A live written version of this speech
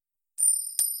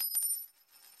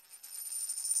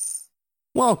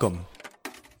Welcome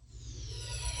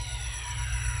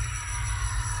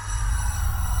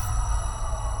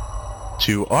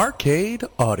to Arcade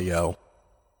Audio.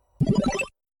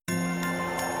 I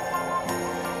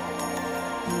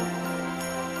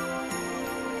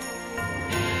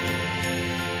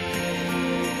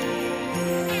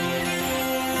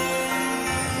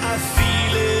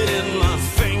feel it in my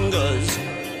fingers.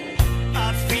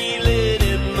 I feel it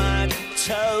in my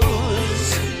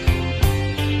toes.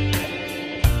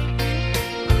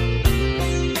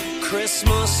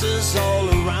 Christmas is all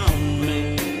around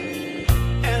me,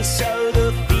 and so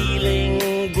the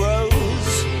feeling grows.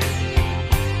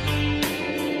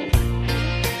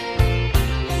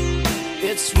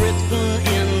 It's written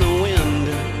in the wind,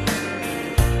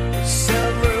 it's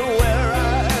everywhere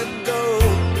I go.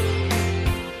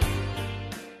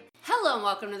 Hello and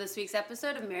welcome to this week's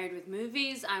episode of Married with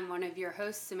Movies. I'm one of your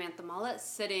hosts, Samantha Mullet.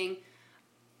 Sitting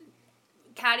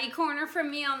catty corner from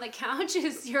me on the couch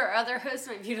is your other host,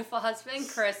 my beautiful husband,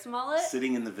 Chris Mullet.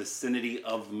 Sitting in the vicinity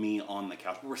of me on the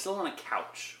couch. But we're still on a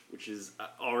couch, which is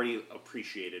already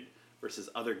appreciated versus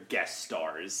other guest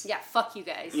stars. Yeah, fuck you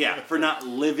guys. Yeah, for not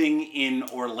living in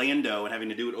Orlando and having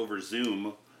to do it over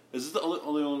Zoom. Is this the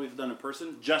only one we've done in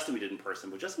person? Justin we did in person,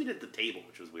 but Justin we did at the table,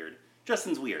 which was weird.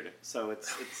 Justin's weird, so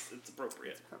it's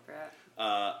appropriate. Appropriate.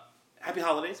 Happy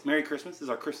holidays, Merry Christmas. This is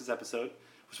our Christmas episode.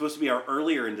 We're supposed to be our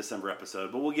earlier in December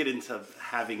episode, but we'll get into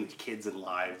having kids and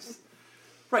lives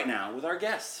right now with our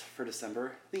guests for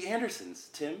December, the Andersons.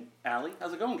 Tim, Allie,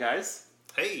 how's it going, guys?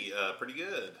 Hey, pretty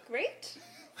good. Great.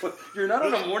 What, you're not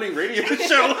on a morning radio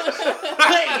show.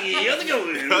 Hey, how's it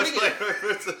going?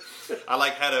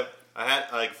 I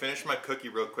had finished my cookie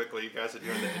real quick while you guys are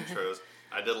doing the intros.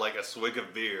 I did like a swig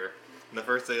of beer, and the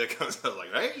first thing that comes out, I was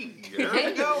like, hey, how's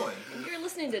it going? You're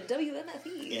listening to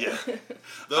WMFE. Yeah,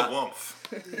 the Wumph.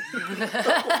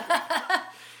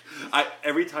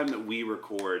 Every time that we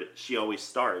record, she always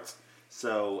starts.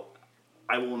 So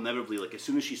I will inevitably, as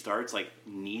soon as she starts,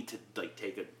 need to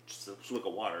take a swig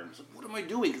of water. And it's like, what am I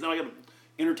doing? Because now I got to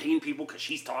entertain people because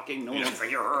she's talking. No one wants to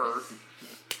hear her.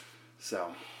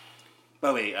 So, by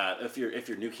the way, if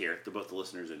you're new here, to both the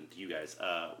listeners and to you guys,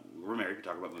 we're married. We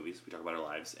talk about movies. We talk about our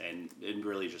lives, and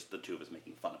really just the two of us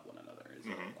making fun of one another.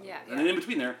 Yeah. And then in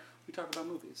between there, we talk about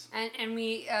movies. And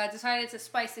we decided to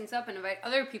spice things up and invite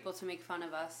other people to make fun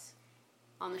of us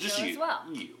on the Just show you. as well.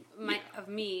 You. Of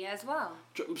me as well.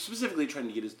 Specifically trying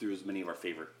to get us through as many of our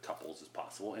favorite couples as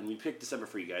possible. And we picked December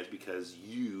for you guys because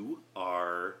you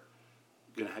are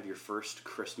going to have your first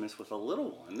Christmas with a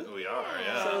little one. We are,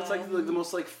 yeah. So it's the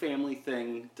most family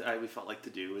thing we felt like to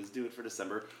do is do it for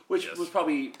December, which Yes. was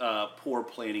probably poor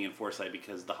planning and foresight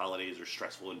because the holidays are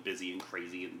stressful and busy and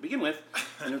crazy to begin with.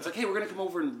 And it's hey, we're going to come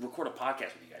over and record a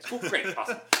podcast with you guys. Cool, great,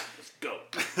 awesome. Let's go.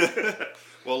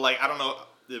 Well, I don't know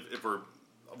if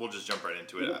we'll just jump right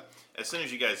into it. As soon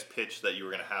as you guys pitched that you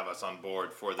were going to have us on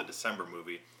board for the December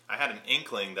movie, I had an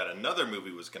inkling that another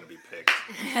movie was going to be picked,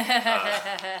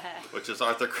 which is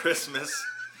Arthur Christmas.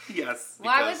 Yes.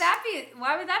 Why would that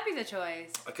be the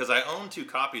choice? Because I own 2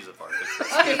 copies of Arthur Christmas.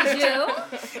 Oh, you do?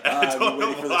 I I've don't been know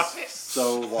waiting for why. this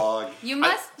so long. You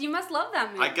must love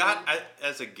that movie. I got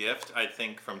as a gift, I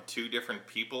think, from 2 different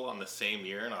people on the same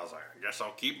year, and I was like, I guess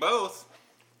I'll keep both.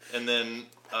 And then,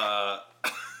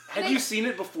 Had you seen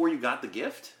it before you got the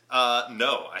gift?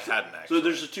 no, I hadn't actually. So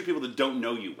there's just 2 people that don't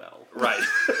know you well. Right,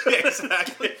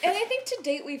 exactly. And I think to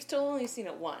date we've still only seen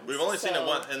it once. We've only seen it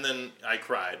once, and then I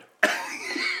cried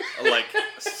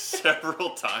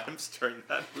several times during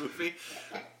that movie.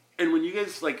 And when you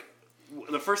guys,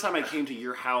 the first time I came to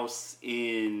your house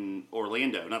in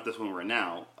Orlando, not this one we're in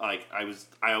now, I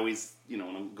always, when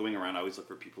I'm going around, I always look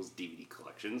for people's DVD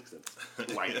collections, because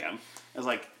that's who I am. I was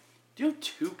like, do you have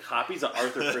 2 copies of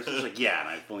Arthur Christmas? She's like, yeah, and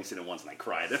I've only seen it once, and I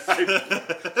cried.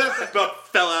 I about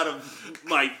fell out of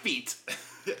my feet.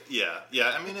 Yeah.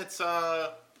 I mean, it's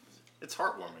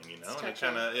heartwarming, and it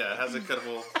kind of, it has a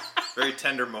couple very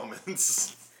tender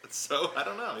moments. So, I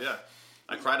don't know, yeah.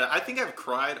 I cried. I think I've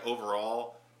cried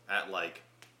overall at,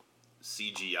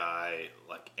 CGI,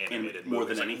 animated more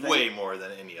movies. than anything? Way more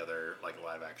than any other,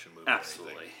 live action movie.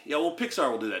 Absolutely. Yeah, well,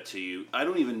 Pixar will do that to you. I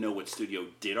don't even know what studio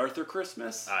did Arthur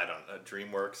Christmas. I don't know.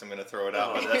 DreamWorks, I'm going to throw it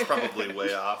out, but that's probably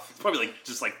way off. It's probably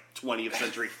just 20th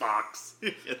Century Fox. So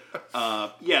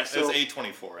Yeah, it was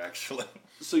A24, actually.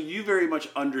 So you very much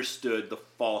understood the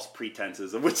false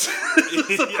pretenses of which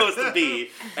it's supposed to be,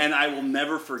 and I will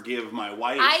never forgive my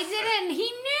wife. I didn't. He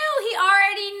knew. He we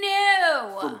already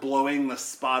knew. for blowing the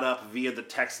spot up via the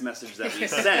text message that we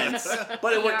sent.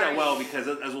 But it worked out well because,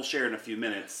 as we'll share in a few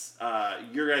minutes,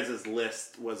 your guys'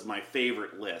 list was my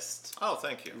favorite list Oh,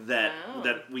 thank you. that Wow.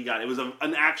 that we got. It was an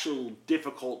actual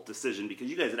difficult decision because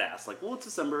you guys had asked, like, well, it's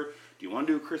December. Do you want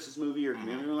to do a Christmas movie or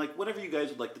community? Mm-hmm. Like, whatever you guys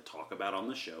would like to talk about on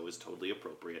the show is totally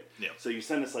appropriate. Yeah. So you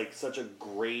sent us like such a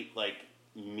great like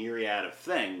myriad of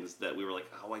things that we were like,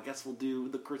 oh, I guess we'll do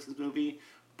the Christmas movie.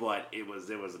 But it was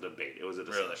a debate. It was a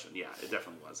discussion. Yeah, it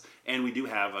definitely was. And we do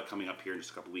have coming up here in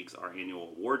just a couple weeks our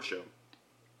annual award show,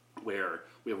 where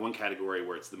we have one category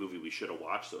where it's the movie we should have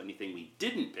watched. So anything we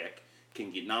didn't pick can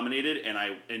get nominated,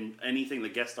 and anything the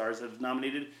guest stars have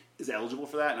nominated is eligible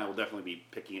for that. And I will definitely be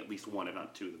picking at least one, if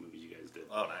not two, of the movies you guys did.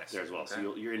 Oh, nice. There as well. Okay.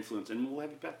 So you're influenced, and we'll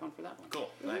have you back on for that one. Cool.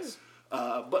 Nice.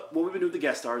 But what we've been doing with the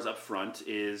guest stars up front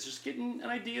is just getting an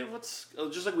idea of what's,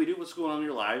 just like we do, what's going on in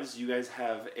your lives. You guys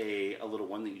have a little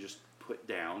one that you just put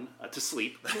down to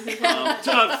sleep for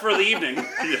the evening.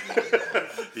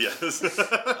 Yes.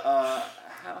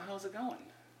 How's it going?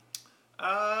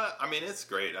 I mean, it's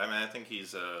great. I mean, I think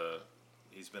he's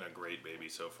been a great baby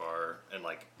so far, and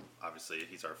like obviously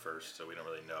he's our first, so we don't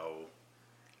really know.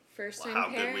 First Well, time how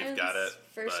good parents. we've got it,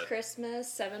 First but-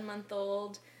 Christmas,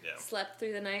 7-month-old. Yeah. Slept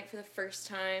through the night for the first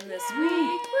time this week.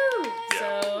 Woo!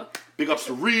 Yeah. So Big ups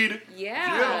to Reed.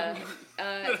 yeah,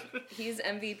 he's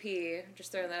MVP.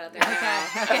 Just throwing that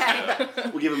out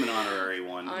there. We'll give him an honorary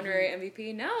one. Honorary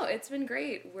MVP. No, it's been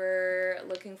great. We're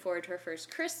looking forward to our first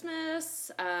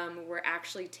Christmas. We're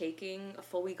actually taking a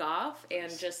full week off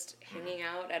and just hanging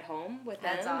out at home with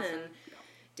That's them. awesome. And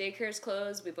daycare's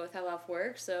closed. We both have off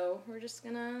work, so we're just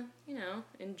gonna,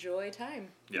 enjoy time.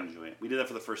 Yeah. Enjoy it. We did that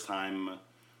for the first time.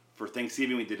 For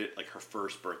Thanksgiving, we did it like her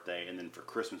first birthday, and then for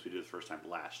Christmas, we did it the first time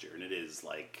last year, and it is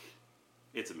like,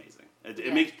 it's amazing.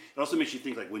 It also makes you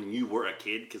think like when you were a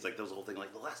kid, because like there was the whole thing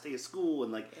like the last day of school,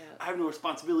 and like I have no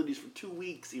responsibilities for 2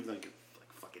 weeks, even though you're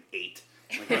like fucking 8.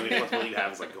 Like the only responsibility you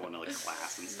have is like going to like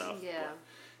class and stuff. Yeah. But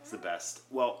it's the best.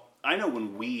 Well, I know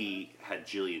when we had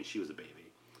Jillian, she was a baby.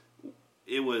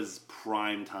 It was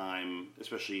prime time,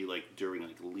 especially like during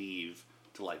like leave,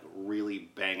 to like really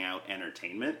bang out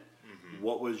entertainment.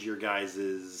 What was your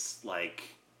guys' like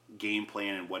game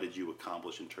plan, and what did you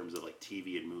accomplish in terms of like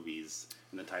TV and movies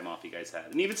in the time off you guys had?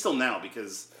 And even still now,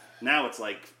 because now it's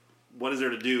like, what is there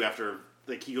to do after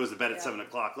like he goes to bed at 7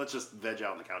 o'clock? Let's just veg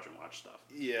out on the couch and watch stuff.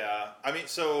 Yeah. I mean,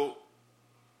 so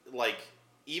like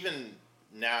even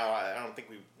now, I don't think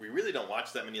we really don't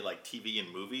watch that many like TV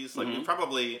and movies. Like we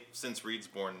probably, since Reed's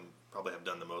born, probably have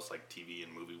done the most like TV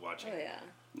and movie watching Oh yeah.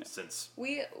 since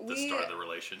We the start of the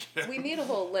relationship. we made a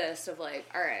whole list of like,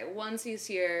 all right, once he's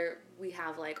here, we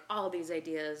have like all these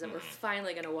ideas that we're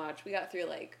finally gonna watch. We got through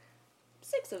like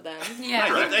 6 of them.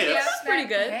 Yeah. Right, hey, that's pretty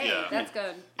good. Hey, Yeah. that's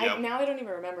good. Yeah. Now I don't even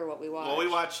remember what we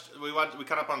watched. Well, we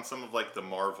caught up on some of like the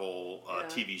Marvel Yeah.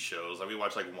 TV shows. Like we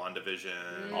watched like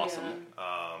WandaVision. Awesome.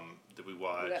 Did we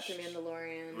watch? We got through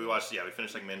Mandalorian. We watched. Yeah, we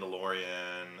finished like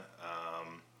Mandalorian.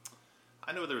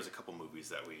 I know there was a couple movies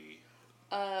that we.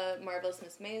 Marvelous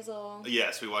Miss Maisel.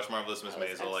 Yes, we watched Marvelous Miss That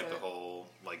was Maisel, like the excellent. whole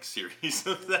like series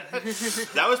of that.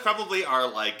 That was probably our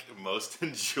like most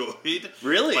enjoyed.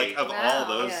 Really? Like of Wow. all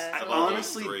those. Yeah. I of all those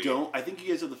honestly three. don't. I think you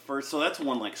guys are the first. So that's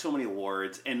won like so many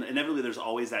awards, and inevitably there's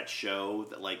always that show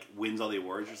that like wins all the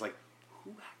awards. You're just like,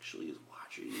 who actually is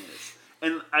watching this?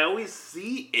 And I always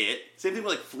see it. Same thing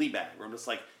with like Fleabag, where I'm just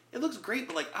like, it looks great,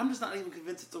 but like I'm just not even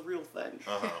convinced it's a real thing.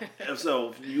 Uh-huh.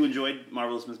 So you enjoyed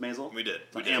Marvelous Miss Maisel? We did.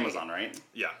 It's We on did. Amazon, right?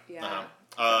 Yeah. Yeah.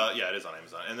 Yeah, it is on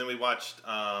Amazon. And then we watched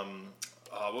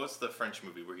what's the French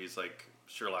movie where he's like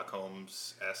Sherlock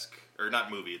Holmes-esque, or not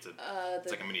movie? It's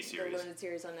like a mini The series. limited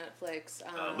series on Netflix.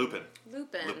 Lupin.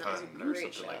 Lupin. That was a Lupin or great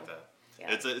something show. like that.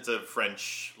 Yeah. It's a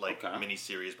French like Okay. mini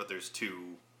series, but there's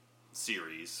 2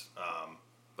 series.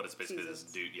 But it's basically this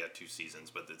Seasons. dude. Yeah, 2 seasons.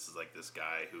 But this is like this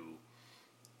guy who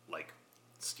like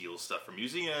steals stuff from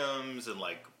museums and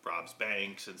like robs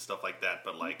banks and stuff like that.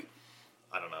 But like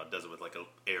I don't know, does it with like an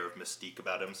air of mystique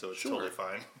about him, so it's Sure. totally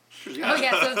fine. Oh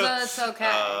yeah, so it's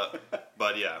okay.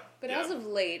 But yeah. But yeah. as of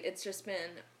late, it's just been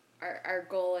our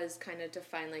goal is kind of to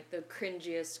find like the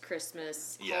cringiest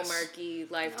Christmas Yes. Hallmarky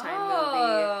Lifetime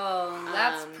Oh,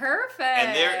 that's Um, perfect.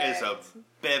 And there is a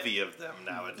bevy of them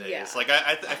nowadays. Yeah. Like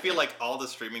I feel like all the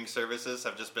streaming services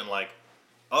have just been like,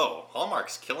 oh,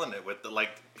 Hallmark's killing it with the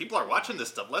like people are watching this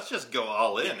stuff. Let's just go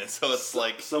all in. And so it's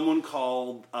like Someone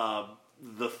called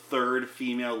the third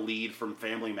female lead from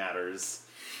Family Matters,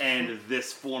 and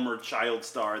this former child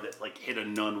star that like hit a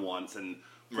nun once and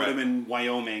put Right. him in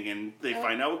Wyoming, and they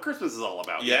find out what Christmas is all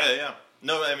about. yeah.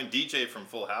 No, I mean DJ from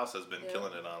Full House has been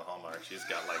killing it on Hallmark. She's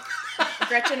got like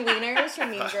Gretchen Wieners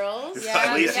from Mean Girls.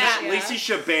 Yeah, Lacey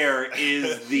Chabert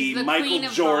is the The Michael queen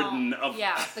of Jordan Hall- of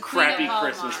yeah, the queen crappy of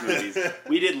Hallmark. Christmas movies.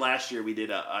 We did last year. We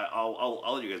did I'll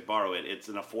let you guys borrow it. It's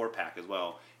in a 4-pack as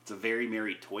well. It's a Very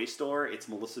Merry Toy Store. It's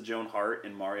Melissa Joan Hart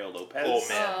and Mario Lopez. oh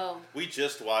man, Oh. we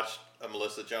just watched a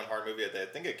Melissa Joan Hart movie. I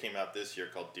think it came out this year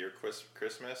called Dear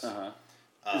Christmas. Uh-huh.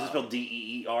 Is it spelled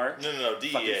DEER? No, Fucking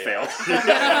DEA. fail.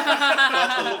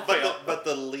 But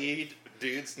the lead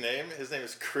dude's name, his name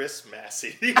is Chris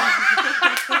Massey.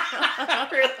 Yeah,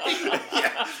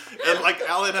 and like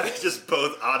Alan and I just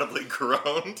both audibly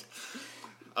groaned.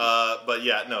 But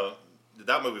yeah, no,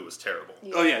 that movie was terrible.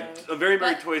 Oh yeah, A Very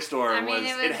Merry But, Toy Store I mean,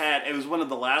 it was one of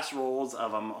the last roles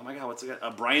of oh my god, what's it?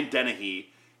 Brian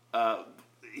Dennehy.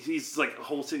 He's like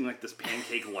hosting like this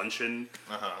pancake luncheon.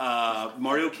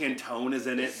 Mario Cantone is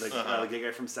in it, the gay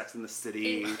guy from Sex and the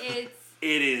City.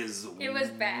 It was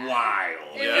bad.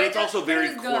 Wild. It And was- it's also it very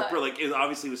was corporate. good. Like it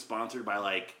obviously was sponsored by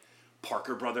like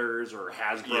Parker Brothers or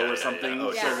Hasbro Yeah, or something. yeah.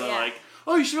 Oh, so sure. they're Yeah. like,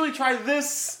 oh, you should really try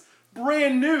this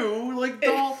brand new like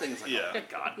doll thing. It's like, Yeah. oh my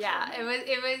god. Yeah, it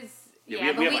was.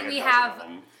 Yeah, But we we have like a dozen have of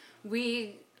them.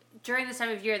 we during this time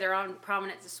of year they're on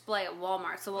prominent display at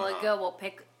Walmart. So we'll Uh-huh. go. We'll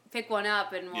pick one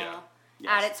up and we'll Yeah.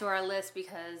 add Yes. it to our list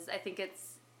because I think it's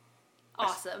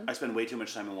awesome. I spend way too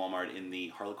much time in Walmart in the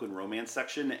Harlequin romance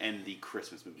section and the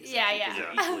Christmas movie Yeah, section. yeah. 'Cause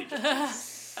they're equally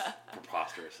just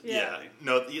preposterous. Yeah.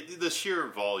 No, the sheer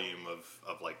volume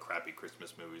of like crappy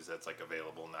Christmas movies that's like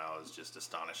available now is just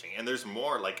astonishing. And there's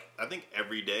more. Like I think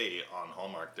every day on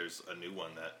Hallmark there's a new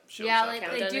one that shows Yeah, up. like they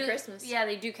Countdown to do. Christmas. Yeah,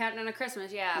 they do Countdown to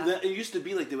Christmas. Yeah. It used to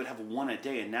be like they would have one a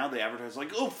day, and now they advertise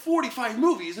like, 45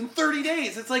 movies in 30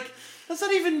 days. It's like, that's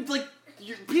not even like,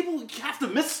 people have to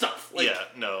miss stuff. Like, Yeah,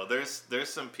 no, there's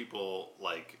some people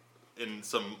like in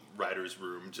some writer's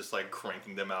room just like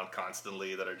cranking them out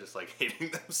constantly that are just like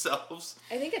hating themselves.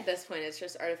 I think at this point it's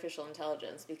just artificial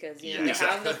intelligence because you Yeah, know, you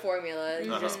exactly. have the formula,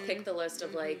 you Uh-huh. just pick the list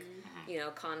of like, you know,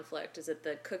 conflict. Is it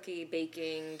the cookie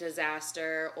baking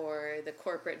disaster or the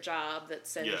corporate job that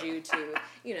sends Yeah. you to,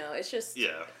 you know, it's just,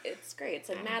 Yeah. it's great. It's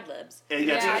like Mad Libs. And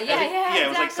Yeah, I think- yeah, it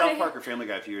was like exactly. South Park or Family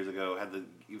Guy a few years ago had the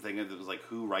thing that was like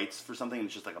who writes for something, and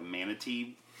it's just like a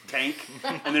manatee tank,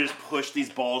 and they just push these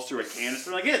balls through a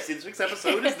canister. Like, yeah, see, this week's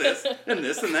episode is this, and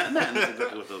this, and that, and that. And that's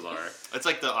exactly what those are. It's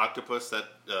like the octopus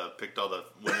that picked all the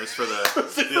winners for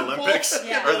the Olympics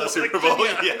Yeah. or the Super Bowl.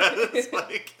 Yeah. Yeah, it's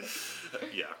like,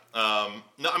 yeah.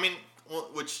 No, I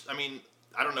mean,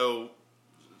 I don't know.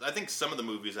 I think some of the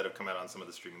movies that have come out on some of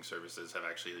the streaming services have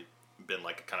actually been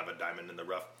like kind of a diamond in the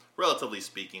rough, relatively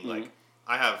speaking. Like,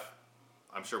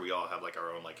 I'm sure we all have like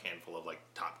our own like handful of like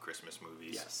top Christmas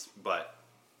movies. Yes. But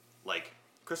like,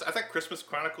 I think Christmas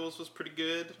Chronicles was pretty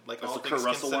good. Like, That's all the things Kurt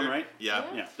Russell one, considered. right? Yeah.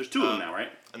 Yeah, there's two of them now, right?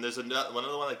 And there's another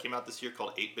one that came out this year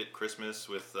called 8-Bit Christmas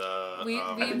with We've been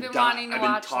I've wanting to been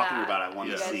watch talking that. about it. I want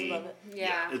You to guys see. love it.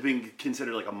 Yeah. It's being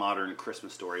considered like a modern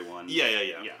Christmas story one. Yeah.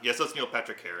 Yeah. So it's Neil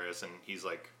Patrick Harris, and he's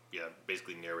like,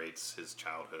 basically narrates his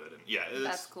childhood, and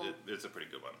That's cool. It's a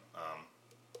pretty good one.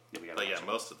 We gotta But yeah, watch it.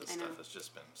 most of the I know. stuff has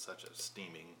just been such a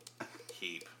steaming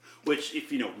heap. Which,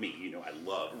 if you know me, you know I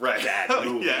love Right. bad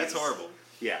movies. Yeah, it's horrible.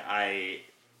 Yeah,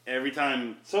 every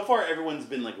time, so far everyone's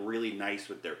been like really nice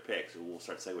with their picks. We'll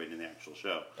start segueing in the actual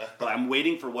show. But I'm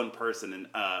waiting for one person, and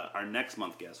our next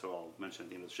month guest, who I'll mention at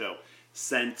the end of the show,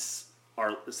 sent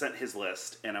his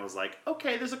list, and I was like,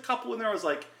 okay, there's a couple in there. I was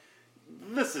like,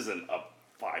 this isn't a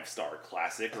 5-star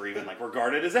classic or even like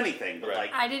regarded as anything, but Right.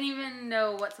 like, I didn't even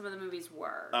know what some of the movies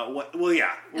were. well,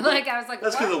 yeah, Like, I was like,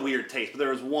 that's because what? of weird taste. But there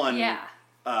was one, Yeah.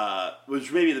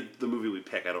 which maybe the movie we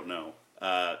pick, I don't know.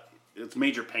 It's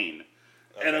Major Payne.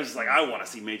 And I was like, I want to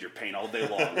see Major Payne all day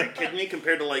long. Are you kidding me?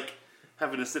 Compared to like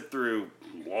having to sit through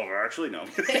Love Actually, no.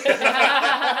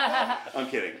 I'm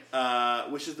kidding.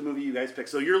 Which is the movie you guys picked?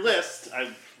 So your list,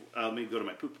 let me go to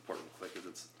my poop report real quick because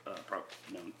it's probably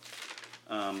known.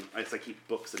 I just keep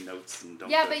books and notes and don't.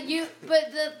 Yeah,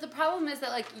 but the problem is that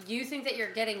like you think that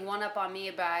you're getting one up on me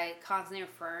by constantly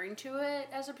referring to it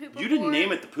as a poop report. You didn't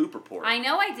name it the poop report. I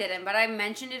know I didn't, but I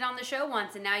mentioned it on the show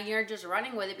once, and now you're just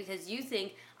running with it because you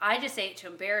think I just say it to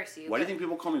embarrass you. Why do you think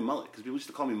people call me Mullet? Because people used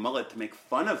to call me Mullet to make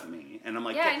fun of me, and I'm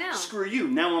like, Yeah, I know. screw you.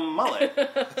 Now I'm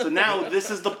Mullet. So now this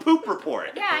is the poop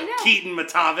report. Yeah, I know. Keaton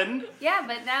Matavin. Yeah,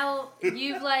 but now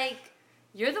you've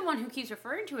you're the one who keeps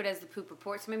referring to it as the poop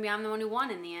report, so maybe I'm the one who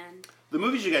won in the end. The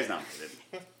movies you guys nominated.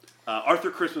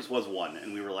 Arthur Christmas was one,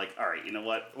 and we were like, all right, you know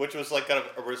what? Which was like kind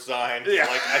of a resigned, Yeah.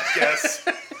 like, I guess.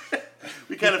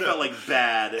 We kind of felt like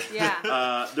bad.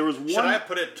 Yeah. There was one. Should I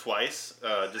put it twice,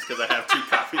 just because I have 2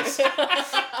 copies?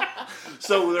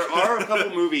 So there are a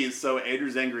couple movies. So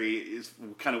Andrew Zengri is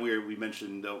kind of weird. We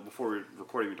mentioned before we were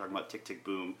recording, we were talking about Tick Tick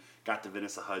Boom. Got to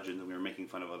Vanessa Hudgens, and we were making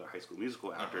fun of other High School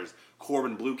Musical actors.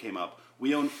 Corbin Bleu came up.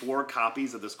 We own 4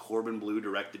 copies of this Corbin Bleu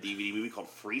direct-to-DVD movie called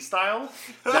Freestyle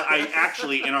that I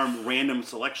actually, in our random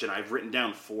selection, I've written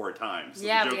down 4 times. So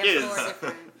Yeah, the we joke have is, 4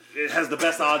 different. it has the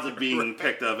best odds of being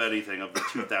picked of anything of the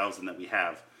 2,000 that we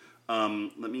have.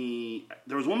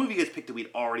 There was one movie you guys picked that we'd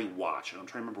already watched, and I'm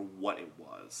trying to remember what it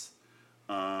was.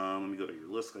 Let me go to your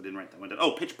list. I didn't write that one down.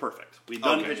 Oh, Pitch Perfect. We've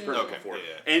done Pitch Perfect before.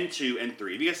 Yeah. And 2 and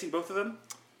 3. Have you guys seen both of them?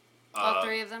 All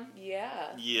 3 of them? Yeah.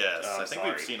 Yes, Oh, I think sorry.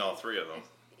 we've seen all 3 of them.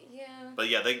 Yeah. But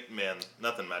yeah,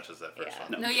 nothing matches that first Yeah.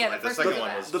 one. No, yeah, the Like, first second one's one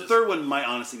bad. was The just- third one might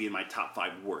honestly be in my top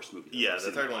 5 worst movies. Yeah, I've the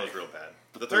seen third in my one was life. real bad.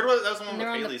 The third one, that was the one And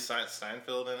they're with on Haley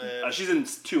Steinfeld in it. She's in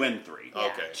 2 and 3. Yeah.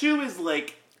 Okay. 2 is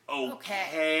like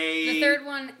okay. The third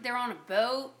one, they're on a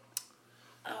boat.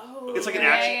 Oh. It's like an Yeah,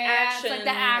 action. yeah, it's like the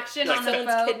action Like on the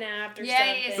someone's boat. kidnapped or Yeah,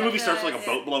 yeah, something. The movie Yeah. starts with like a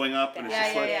boat blowing up, and it's Yeah,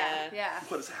 just yeah, like, yeah, yeah.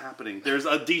 what is happening? There's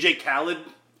a DJ Khaled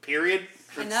period.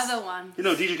 Another one. You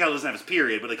know, DJ Khaled doesn't have his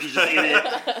period, but like he's just in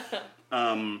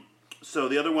it. So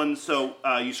the other one,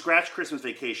 you scratched Christmas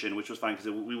Vacation, which was fine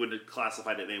because we would have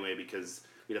classified it anyway because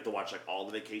we'd have to watch like all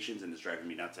the vacations, and it's driving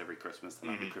me nuts every Christmas to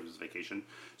not do Christmas Vacation.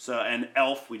 So and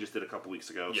Elf we just did a couple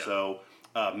weeks ago. Yeah. So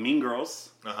Mean Girls,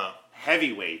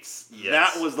 Heavyweights. Yes.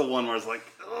 That was the one where I was like,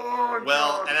 oh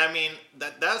Well, God. and I mean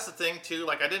that's the thing too.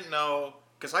 Like I didn't know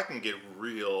because I can get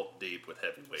real deep with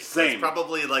Heavyweights. Same. It's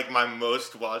probably like my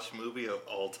most watched movie of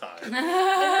all time.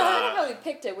 That's how we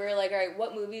picked it. We were like, all right,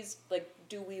 what movies like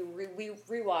do we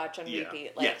rewatch on Yeah.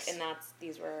 repeat? Like, Yes. and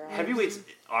these were Heavyweights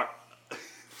are.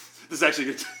 This is actually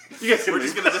good. You guys can We're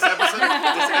just gonna this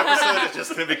episode is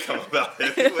just gonna become about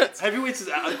Heavyweights. Heavyweights is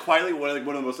quietly one of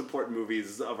the most important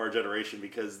movies of our generation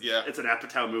because Yeah. it's an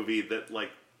Apatow movie that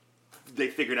like they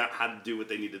figured out how to do what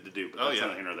they needed to do. But that's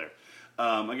neither here nor there.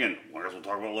 Again, I guess we'll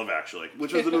talk about Love Actually,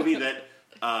 which was the movie that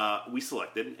we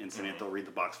selected, and Samantha will read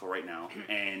the box for right now.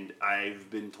 And I've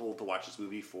been told to watch this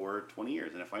movie for 20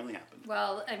 years, and it finally happened.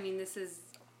 Well, I mean, this is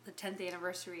the 10th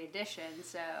anniversary edition,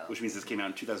 so. Which means this came out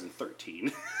in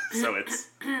 2013, so it's.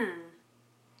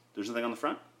 There's nothing on the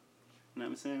front. No,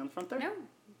 I'm saying on the front there. No.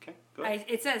 Okay, go ahead.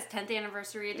 It says 10th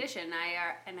anniversary edition.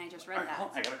 I just read All right, that.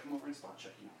 hold on, I gotta come over and spot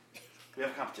check. We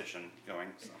have a competition going,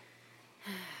 so.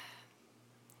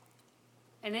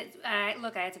 And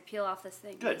look, I had to peel off this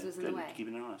thing. Good. This was in Good. the way.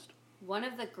 Keeping it honest. One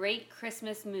of the great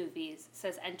Christmas movies,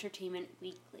 says Entertainment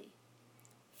Weekly.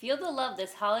 Feel the love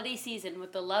this holiday season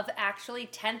with the Love Actually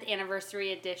 10th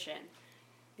Anniversary Edition.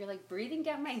 You're like breathing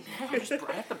down my neck.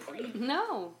 I have to breathe.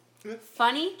 No.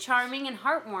 Funny, charming, and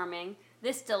heartwarming,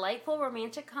 this delightful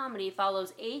romantic comedy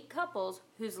follows 8 couples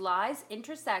whose lives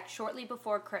intersect shortly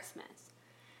before Christmas.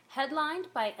 Headlined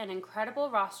by an incredible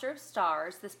roster of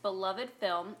stars, this beloved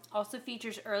film also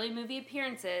features early movie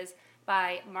appearances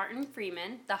by Martin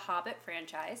Freeman, The Hobbit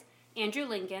franchise, Andrew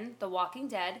Lincoln, The Walking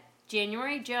Dead,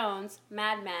 January Jones,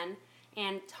 Mad Men,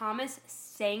 and Thomas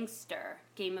Sangster,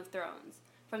 Game of Thrones.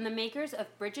 From the makers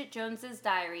of Bridget Jones's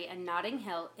Diary and Notting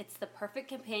Hill, it's the perfect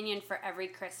companion for every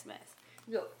Christmas.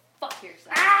 You go, fuck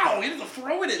yourself. Ow! You didn't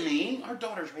throw it at me. Our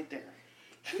daughter's right there.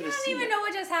 You don't even know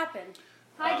what just happened.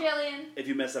 Hi, Jillian. If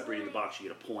you mess up reading the box, you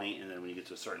get a point, and then when you get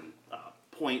to a certain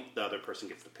point, the other person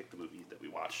gets to pick the movie that we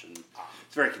watch, and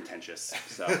it's very contentious.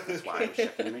 So that's why I was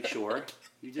checking to make sure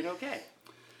you did okay.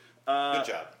 Good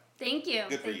job. Thank you.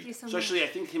 Good for Thank you. you so So much. actually, I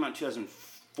think it came out in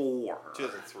 2004.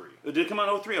 2003. Did it come out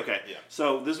in 2003? Okay. Yeah.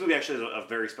 So this movie actually has a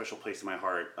very special place in my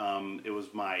heart. It was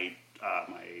my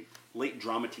my late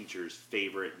drama teacher's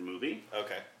favorite movie.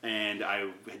 Okay. And I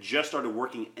had just started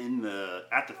working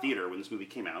at the theater when this movie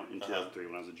came out in 2003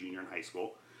 when I was a junior in high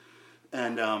school.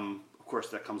 And of course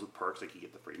that comes with perks, like you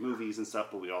get the free movies and stuff,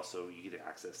 but you get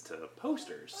access to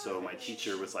posters. So my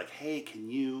teacher was like, "Hey, can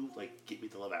you like get me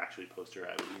the Love Actually poster?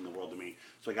 It would mean the world to me."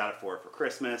 So I got it for her for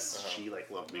Christmas. She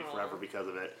like loved me forever because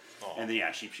of it. And then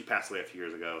she passed away a few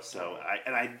years ago. So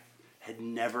I had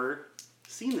never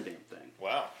seen the damn thing.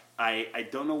 Wow. I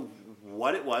don't know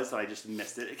what it was that I just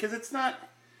missed it because it's not.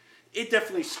 It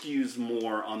definitely skews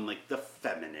more on like the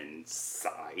feminine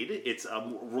side. It's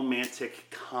a romantic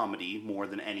comedy more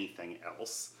than anything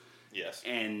else, Yes.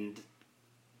 and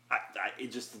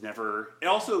it just never. It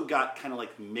also got kind of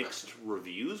like mixed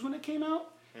reviews when it came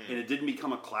out, and it didn't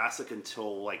become a classic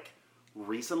until like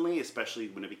recently, especially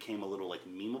when it became a little like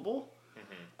memeable.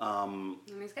 I mean,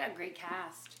 it's got a great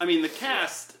cast. I mean, the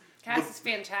cast. Cast is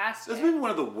fantastic. This may be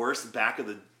one of the worst back of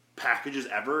the packages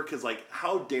ever, because like,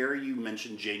 how dare you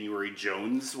mention January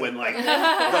Jones when like the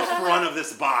front of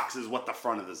this box is what the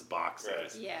front of this box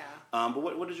is. Yeah. But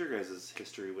what is your guys'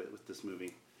 history with this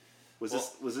movie? Was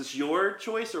this your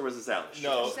choice or was this Allie's choice?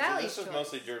 No, It's Allie's this was choice.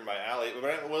 mostly during my alley.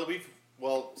 But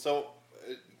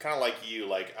kind of like you,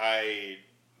 like I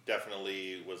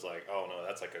definitely was like, oh no,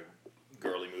 that's like a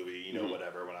girly movie, you know,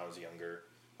 whatever. When I was younger,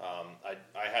 I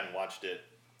hadn't watched it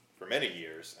for many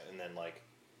years, and then like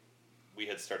we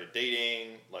had started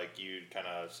dating. Like you kind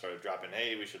of started dropping,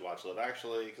 hey, we should watch Love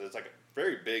Actually, because it's like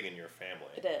very big in your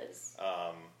family. It is.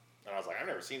 And I was like, I've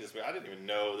never seen this movie. I didn't even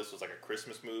know this was like a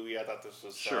Christmas movie. I thought this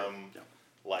was Sure. some Yeah.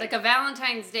 Like a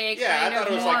Valentine's Day yeah, kind I thought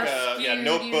of it was more like a skewed,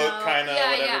 notebook you know? kind of Yeah,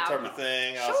 whatever yeah. type of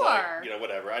thing. I was Sure. like,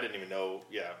 whatever. I didn't even know,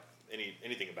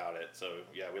 anything about it. So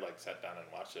yeah, we like sat down and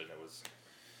watched it, and it was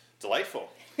delightful.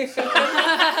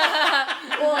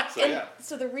 Well, So,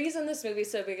 so the reason this movie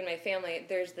is so big in my family,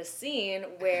 there's the scene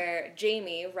where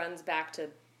Jamie runs back to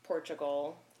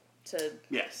Portugal to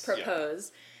Yes.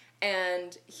 propose,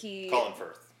 and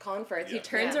Colin Firth, he Yeah.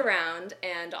 turns Yeah. around,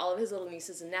 and all of his little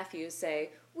nieces and nephews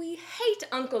say, "We hate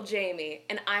Uncle Jamie,"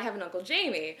 and I have an Uncle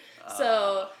Jamie.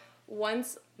 So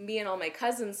once me and all my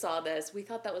cousins saw this, we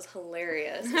thought that was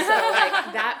hilarious. So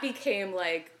like that became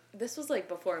like, this was like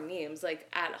before memes. Like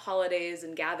at holidays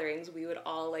and gatherings, we would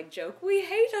all like joke, "We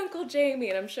hate Uncle Jamie,"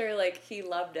 and I'm sure like he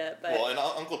loved it. But Well, and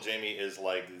Uncle Jamie is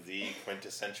like the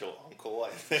quintessential uncle, I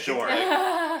think. Sure.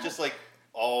 Like, just like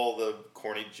all the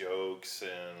corny jokes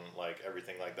and like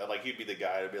everything like that. Like he'd be the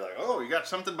guy to be like, "Oh, you got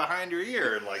something behind your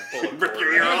ear," and like pull a Rip your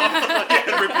cord ear out. off.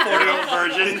 Yeah, rip your ear off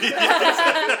version.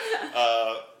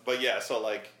 But yeah, so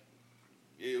like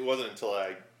it wasn't until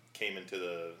I came into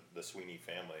the Sweeney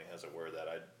family, as it were, that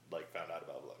I like found out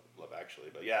about Love Actually.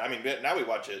 But yeah, I mean, now we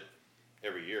watch it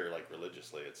every year, like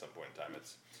religiously. At some point in time,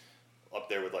 it's up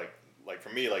there with like for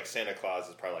me, like Santa Claus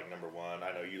is probably like number one.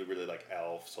 I know you really like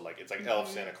Elf, so like it's like Elf,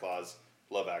 Santa Claus,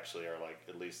 Love Actually are like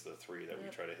at least the three that we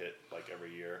try to hit like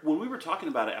every year. When we were talking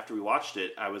about it after we watched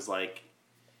it, I was like,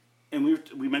 and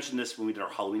we mentioned this when we did our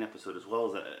Halloween episode as well,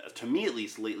 is that to me at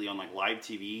least lately on like live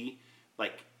TV,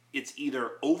 like it's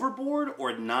either overboard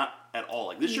or not at all.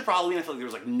 Like this year for Halloween, I felt like there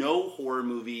was like no horror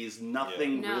movies,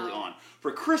 nothing No. really on.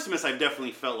 For Christmas, I've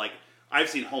definitely felt like I've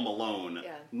seen Home Alone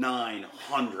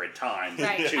 900 times.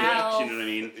 Right, to Elf. you know what I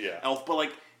mean? Yeah. Elf, but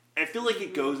like I feel like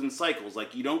it goes in cycles.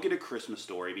 Like you don't get a Christmas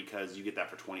Story because you get that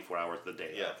for 24 hours the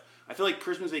day Yeah. of. I feel like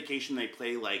Christmas Vacation they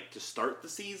play like to start the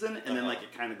season and then like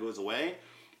it kind of goes away.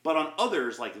 But on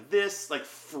others like this, like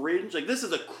Fringe, like this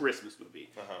is a Christmas movie.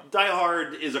 Die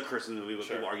Hard is a Christmas movie, but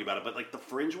people argue about it. But like the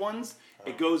Fringe ones,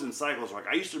 it goes in cycles. Like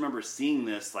I used to remember seeing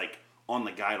this like on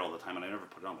the guide all the time, and I never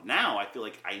put it on. But now I feel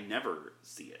like I never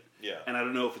see it. Yeah. And I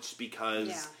don't know if it's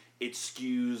because it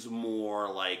skews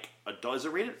more like is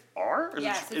it rated R? Or is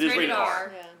Yes, it it's is rated R.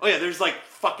 R. Yeah. Oh yeah, there's like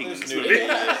fucking in There's this nudity. movie.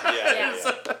 Yeah.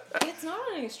 it's not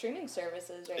on any streaming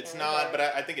services right It's now. not, but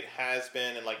I think it has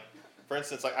been. And like, for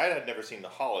instance, like I had never seen The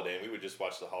Holiday, and we would just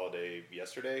watch The Holiday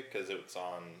yesterday because it was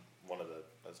on one of the.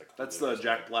 It was like That's Hulu the or something.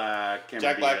 Jack Black, Cameron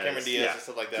Jack Black, Diaz. Cameron Diaz, and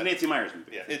stuff like It's that. a Nancy Myers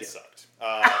movie. Yeah, I think, it sucked.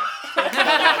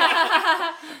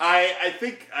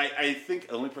 I think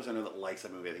the only person I know that likes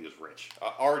that movie I think is Rich.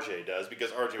 RJ does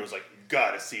because RJ was like,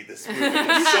 "Gotta see this movie." You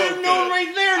It's so should good. know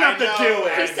right there not to do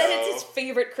it. He I said know. it's his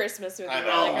favorite Christmas movie. I We're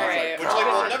know. like, all right. Which like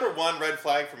the number one red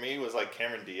flag for me was like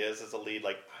Cameron Diaz as a lead.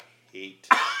 Like I hate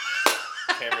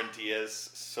Cameron Diaz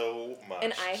so much.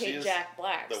 And I She hate is Jack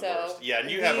Black. the So worst. Yeah,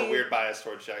 and you have a weird bias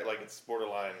towards Jack. Like it's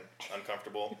borderline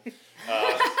uncomfortable.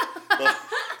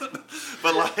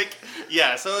 But like,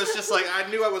 yeah. So it's just like I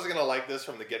knew I wasn't gonna like this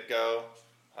from the get go.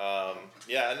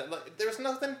 Yeah, and like, there's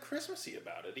nothing Christmassy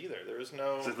about it either. There was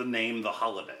no. It's like the name, The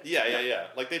Holiday. Yeah.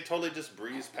 Like they totally just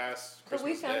breezed past But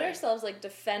Christmas we found Day. ourselves like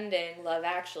defending Love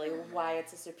Actually, why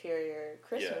it's a superior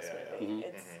Christmas yeah. movie.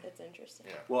 It's interesting.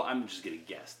 Yeah. Well, I'm just gonna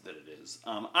guess that it is.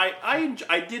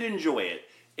 I did enjoy it.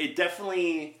 It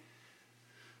definitely.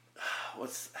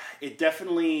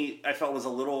 I felt was a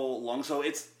little long. So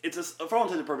it's for all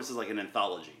intents and purposes like an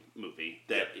anthology movie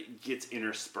that gets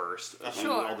interspersed among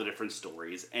Sure. all the different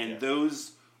stories, and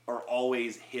those are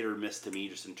always hit or miss to me,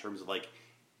 just in terms of like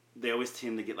they always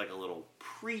tend to get like a little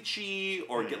preachy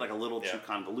or get like a little too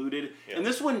convoluted. Yeah. And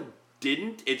this one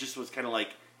didn't. It just was kind of like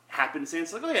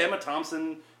happenstance. Like, oh yeah, Emma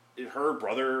Thompson, her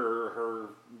brother or her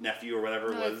nephew or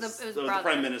whatever No, it was was the the brother.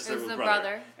 prime minister. It was was the brother.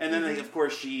 brother. And then, like, of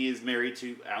course, she is married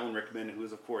to Alan Rickman, who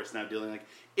is, of course, now dealing, like,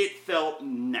 it felt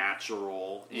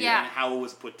natural in how it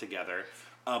was put together.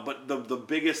 But the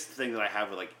biggest thing that I have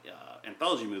with, like,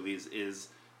 anthology movies is,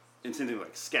 and same thing with,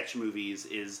 like, sketch movies,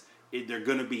 is they're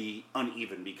going to be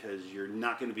uneven because you're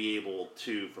not going to be able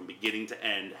to, from beginning to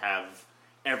end, have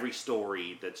every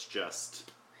story that's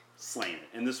just slaying it.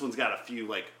 And this one's got a few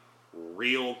like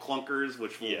real clunkers,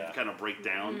 which we'll kind of break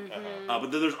down.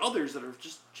 But then there's others that are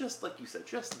just like you said,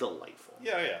 just delightful.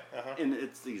 Yeah. And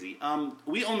it's easy.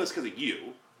 We own this because of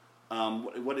you.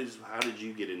 How did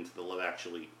you get into the Love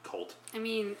Actually cult? I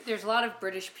mean, there's a lot of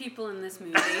British people in this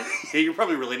movie. Yeah, you're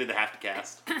probably related to half the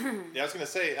cast. Yeah, I was gonna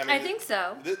say. I mean, I think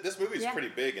so. This movie's Yeah. pretty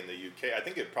big in the UK. I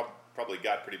think it probably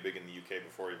got pretty big in the UK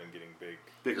before even getting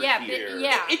Bigger Yeah, here.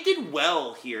 yeah. It did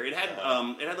well here. It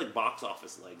had like box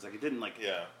office legs. Like it didn't like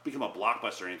become a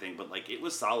blockbuster or anything, but like it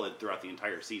was solid throughout the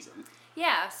entire season.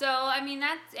 Yeah, so I mean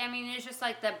it's just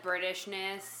like the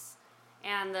Britishness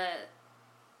and the,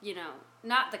 you know,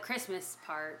 not the Christmas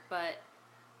part, but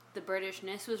the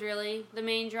Britishness was really the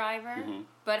main driver.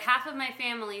 But half of my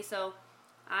family, so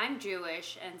I'm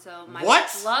Jewish, and so my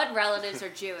blood relatives are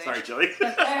Jewish. Sorry, Joey.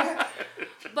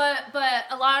 But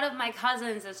a lot of my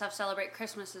cousins and stuff celebrate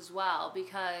Christmas as well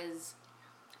because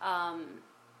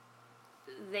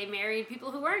they married people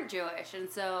who weren't Jewish, and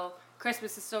so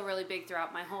Christmas is still really big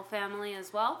throughout my whole family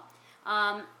as well.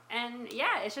 And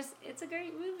yeah, it's a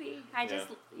great movie.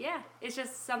 It's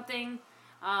just something.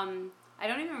 I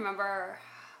don't even remember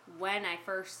when I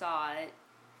first saw it.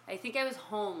 I think I was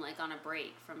home like on a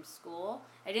break from school.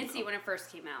 I didn't see it when it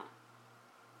first came out.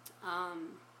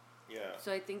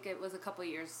 So I think it was a couple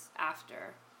years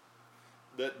after.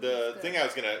 The thing I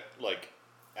was gonna like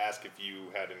ask if you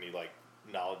had any like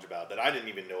knowledge about that I didn't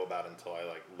even know about until I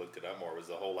like looked it up more was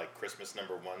the whole like Christmas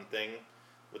 #1 thing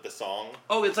with the song.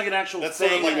 Oh, it's like an actual That's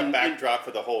thing. sort of like a backdrop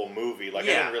for the whole movie. Like I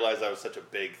Yeah. didn't realize that was such a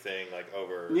big thing like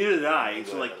over Neither did I. England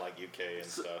So like, and like UK and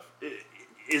stuff.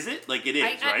 Is it? Like it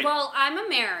is, right? Well, I'm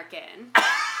American.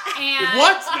 And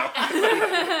What? No.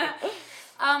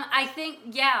 I think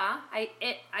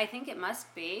I think it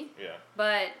must be. Yeah.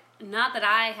 But not that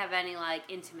I have any like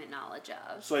intimate knowledge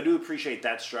of. So I do appreciate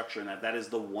that structure and that is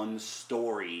the one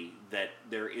story that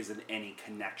there isn't any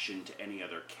connection to any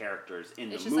other characters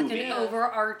in It's the just movie. like an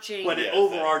overarching. But it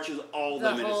overarches all of The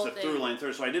them and whole it's the thing. through line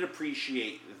through. So I did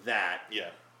appreciate that.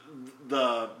 Yeah.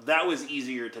 That was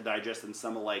easier to digest than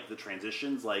some of like the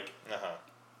transitions. Like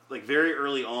very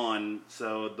early on,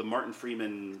 so the Martin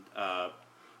Freeman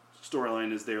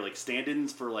storyline is there like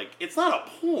stand-ins for like it's not a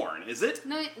porn, is it?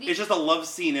 No, it's just a love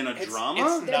scene in a drama.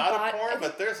 It's not a porn,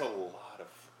 but there's a lot of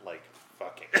like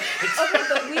fucking. Okay,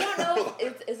 but we don't know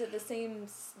if is it the same.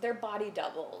 They're body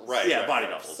doubles. Right. Yeah, body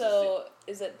doubles. So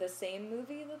is it the same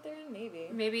movie that they're in?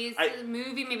 Maybe it's a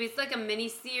movie. Maybe it's like a mini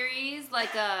series,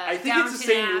 like a. I think Downton it's the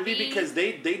same Abbey. movie because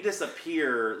they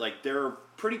disappear. Like they're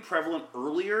pretty prevalent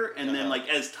earlier, and then like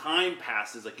as time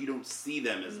passes, like you don't see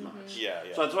them as much. Yeah.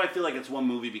 So that's why I feel like it's one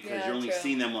movie because Yeah, you're only true.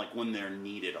 seeing them like when they're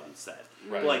needed on set.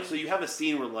 Right. But, like so you have a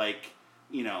scene where like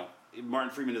you know Martin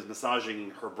Freeman is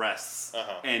massaging her breasts,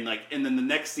 and then the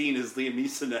next scene is Liam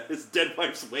Neeson at his dead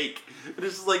wife's wake, and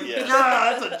it's just like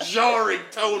that's a jarring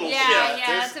total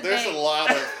shift. There's a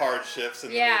lot of hard shifts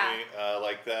in the Yeah. movie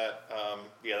like that.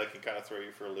 That can kind of throw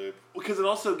you for a loop. Because it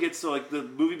also gets so like the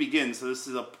movie begins. So this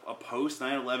is a post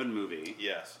 9/11 movie.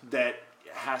 Yes. That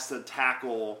has to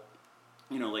tackle,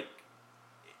 you know, like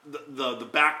the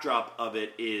backdrop of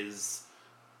it is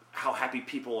how happy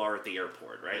people are at the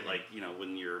airport, right? Like you know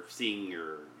when you're seeing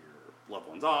your loved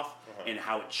ones off, and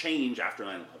how it changed after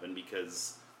 9/11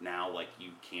 because now like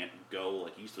you can't go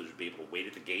like you used to just be able to wait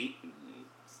at the gate and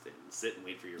sit and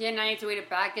wait for your now you have to wait at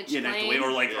baggage you have to wait,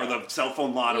 claim. or the cell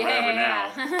phone lot or whatever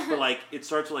now. But like it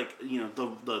starts with like you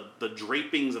know the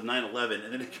drapings of 9/11,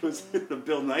 and then it goes into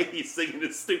Bill Nighy singing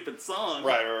his stupid song.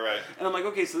 Right. And I'm like,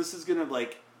 okay, so this is gonna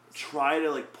like try to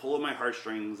like pull at my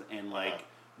heartstrings and like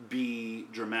be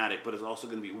dramatic, but it's also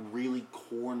gonna be really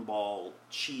cornball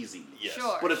cheesy. Yes.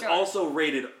 Sure. But it's also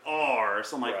rated R,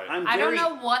 so I'm like, I don't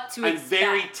know what to I'm expect.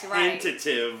 very right.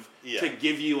 tentative to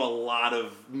give you a lot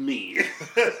of me.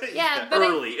 Yeah, but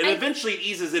early, and eventually it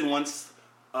eases in once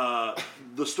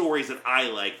the stories that I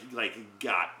like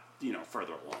got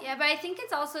further along. Yeah, but I think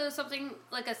it's also something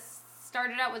like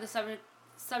started out with a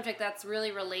subject that's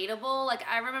really relatable. Like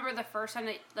I remember the first time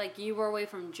that like you were away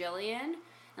from Jillian,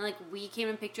 and like we came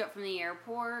and picked you up from the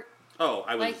airport. Oh,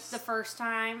 I was like the first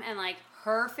time, and like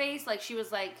her face, like she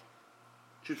was like.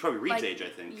 She was probably Reed's like, age, I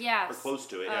think. Yeah. Or close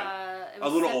to it, yeah. It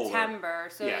was a little September, older.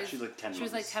 so yeah, she's like 10 months. She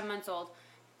was like 10 months old.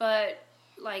 But,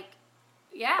 like,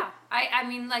 yeah. I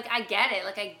mean, like, I get it.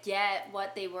 Like, I get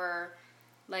what they were,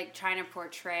 like, trying to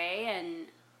portray. And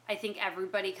I think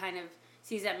everybody kind of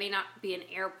sees that may not be an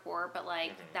airport, but,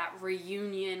 like, that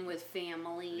reunion with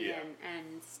family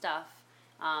and stuff.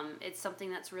 It's something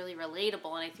that's really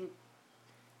relatable. And I think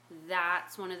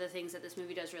that's one of the things that this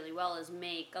movie does really well is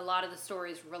make a lot of the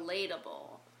stories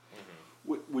relatable.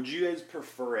 would you guys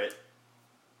prefer it?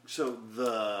 So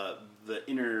the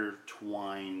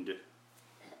intertwined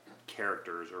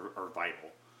characters are vital,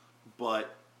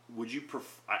 but would you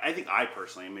prefer? I think I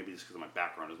personally, and maybe just because of my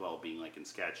background as well, being like in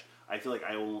sketch, I feel like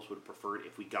I almost would prefer it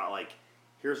if we got like,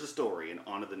 here's a story and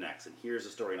on to the next, and here's a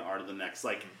story and on to the next.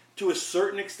 Like to a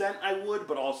certain extent, I would,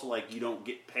 but also like you don't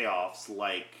get payoffs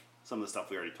like some of the stuff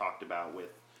we already talked about with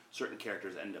certain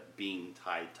characters end up being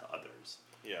tied to others.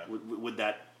 Yeah. Would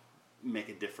that make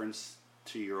a difference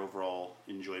to your overall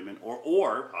enjoyment,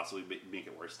 or possibly make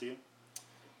it worse to you?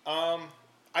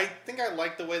 I think I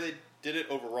like the way they did it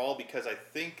overall because I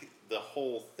think the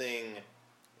whole thing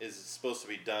is supposed to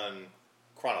be done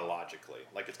chronologically.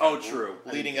 Like it's kind of true.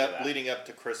 leading up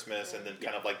to Christmas and then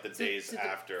kind of like the days to the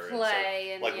after.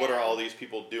 play and so, and what are yeah. all these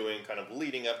people doing kind of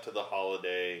leading up to the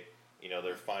holiday? You know,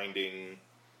 they're finding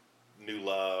new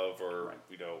love or,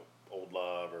 you know, old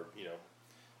love or, you know,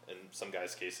 in some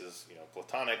guys' cases, you know,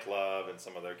 platonic love. In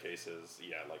some other cases,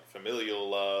 like familial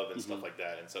love and stuff like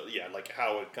that. And so, like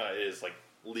how it kind of is like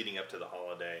leading up to the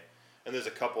holiday. And there's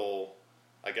a couple,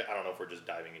 I don't know if we're just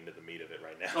diving into the meat of it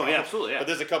right now. Oh, yeah, absolutely, yeah. But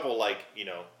there's a couple, like, you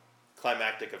know,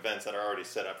 climactic events that are already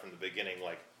set up from the beginning,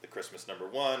 like the Christmas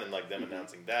 #1 and like them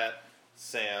announcing that.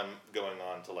 Sam going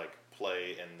on to like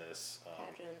play in this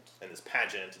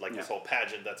pageant, like this whole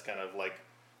pageant that's kind of like,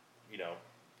 you know,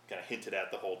 kind of hinted at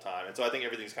the whole time. And so I think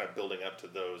everything's kind of building up to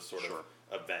those sort of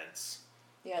events.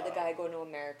 Yeah, the guy going to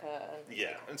America.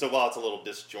 And so while it's a little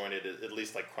disjointed, at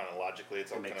least like chronologically,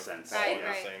 it's all kind makes of sense. all Right, at the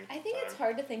right. same I think time. it's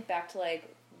hard to think back to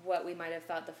like what we might have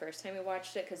thought the first time we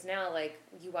watched it, because now like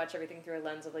you watch everything through a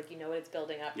lens of like you know what it's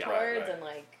building up Yeah. towards, Right. and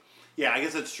like Yeah, I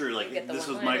guess that's true. Like get the this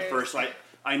was my one-liners. first.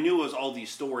 I knew it was all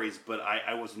these stories, but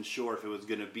I wasn't sure if it was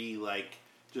going to be like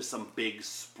just some big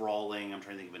sprawling. I'm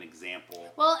trying to think of an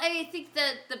example. Well, I think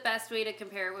that the best way to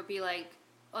compare it would be like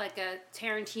a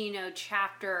Tarantino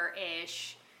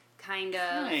chapter-ish kind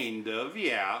of. Kind of,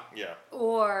 yeah. Yeah.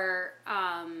 Or,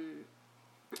 I'm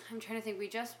trying to think, we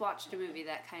just watched a movie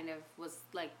that kind of was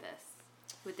like this,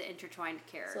 with the intertwined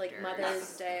characters. so like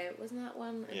Mother's Day, wasn't that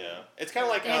one? Yeah. It's kind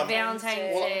of like They have Valentine's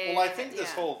Day. Well, I think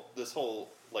this yeah. whole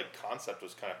like concept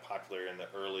was kind of popular in the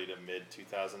early to mid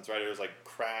 2000s, right? It was like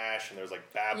Crash and there was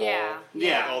like Babel. Yeah.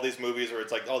 Yeah. Like all these movies where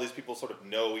it's like all these people sort of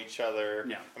know each other.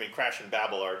 Yeah. I mean, Crash and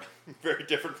Babel are very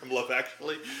different from Love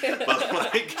Actually, but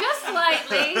like Just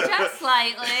slightly, just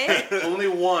slightly. Only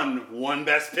one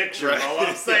Best Picture. Right. All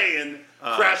I'm saying,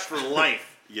 Crash for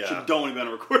life. Yeah. Should don't even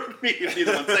been recorded me if you're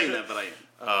the one saying that, but I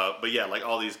am. but yeah, like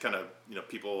all these kind of, you know,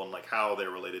 people and like how they're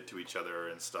related to each other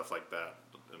and stuff like that,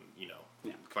 and, you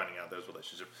know, finding out those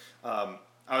relationships.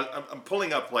 I'm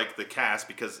pulling up like the cast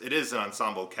because it is an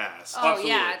ensemble cast. Oh,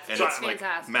 Absolutely. yeah, And it's it's like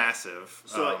fantastic. massive.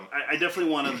 So I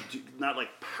definitely want to not like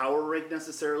power rank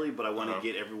necessarily, but I want to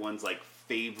get everyone's like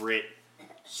favorite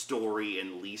story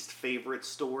and least favorite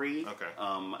story. Okay.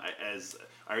 As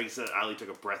I already said, Ali took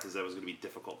a breath as that was going to be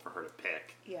difficult for her to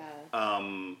pick. Yeah.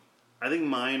 I think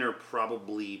mine are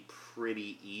probably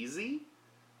pretty easy,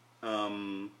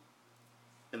 and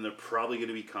they're probably going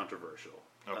to be controversial.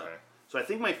 Okay. So I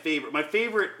think my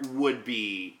favorite would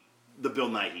be the Bill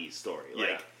Nighy story.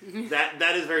 Like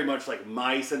that is very much like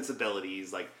my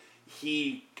sensibilities. Like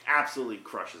he absolutely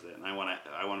crushes it, and I want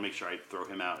to make sure I throw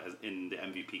him out in the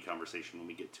MVP conversation when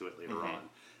we get to it later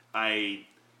on.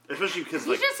 Especially because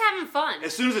He's like just having fun.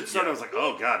 as soon as it started, I was like,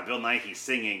 oh god, Bill Nighy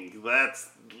singing. That's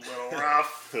a little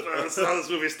rough. That's how this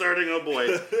movie's starting. Oh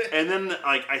boy. And then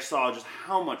like I saw just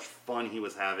how much fun he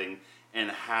was having and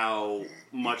how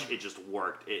much it just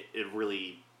worked. It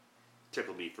really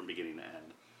tickled me from beginning to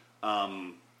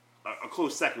end. A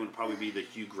close second would probably be the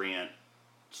Hugh Grant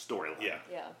storyline. Yeah.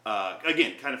 Yeah.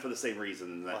 Again, kind of for the same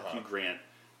reason that Hugh Grant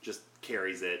just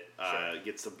carries it,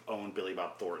 gets to own Billy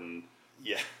Bob Thornton.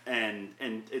 Yeah. And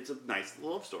it's a nice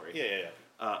love story.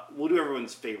 Yeah. We'll do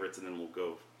everyone's favorites and then we'll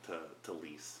go to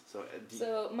least. So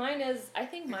I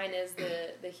think mine is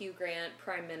the Hugh Grant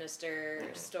Prime Minister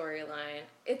storyline.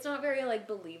 It's not very like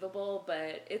believable,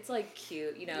 but it's like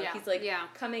cute. You know, he's like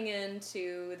coming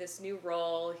into this new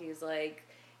role. He's like,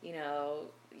 you know,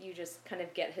 you just kind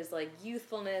of get his like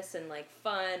youthfulness and like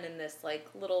fun and this like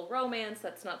little romance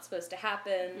that's not supposed to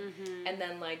happen, and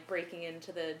then like breaking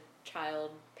into the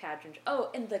child pageant. Oh,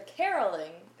 and the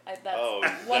caroling.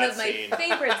 That's one of my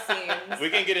favorite scenes.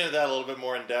 We can get into that a little bit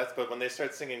more in depth, but when they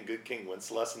start singing "Good King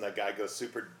Wenceslas" and that guy goes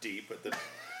super deep with the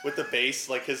with the bass,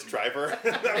 like his driver.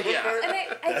 And I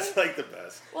That's think, like the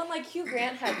best. well, like Hugh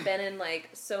Grant had been in like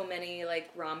so many like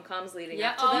rom-coms leading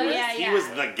Yeah, up to oh, this. yeah, He was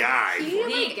the guy. He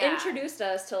The like guy. introduced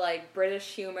us to like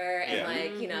British humor and Yeah.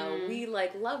 like, you know, we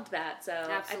like loved that. So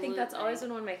I think that's Absolutely. always been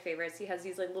one of my favorites. He has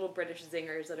these like little British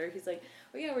zingers that are he's like,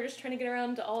 oh yeah, we're just trying to get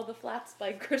around to all the flats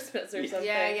by Christmas or something.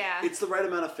 Yeah. It's the right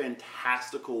amount of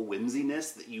fantastical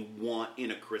whimsiness that you want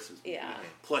in a Christmas movie. Yeah.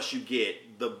 Plus, you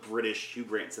get the British Hugh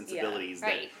Grant sensibilities Yeah,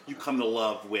 right. that you come to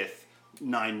love with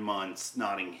 9 Months,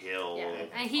 Notting Hill. Yeah,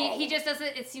 and he just does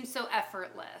it. It seems so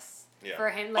effortless Yeah. for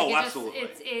him. Like Oh, it absolutely.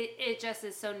 it just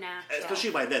is so natural. Especially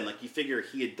by then, like you figure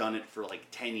he had done it for like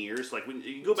 10 years. Like when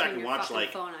you go back Turn and your watch fucking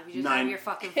like phone up. You just 9. have your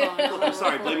fucking phone. Look, I'm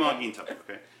sorry, blame it on Ian Tucker.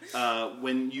 Okay,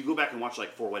 when you go back and watch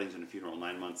like 4 Weddings and a Funeral,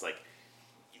 9 Months, like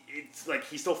it's like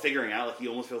he's still figuring out. Like he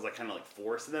almost feels like kind of like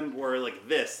forced to them. Where like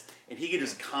this, and he can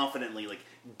just confidently like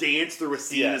dance through a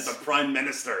scene Yes. as the prime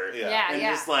minister. Yeah. and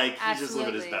just like he's just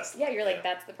living his Absolutely. best. Yeah, you're like, Yeah.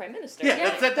 that's the Prime Minister. Yeah,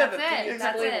 Yeah, that's that's it.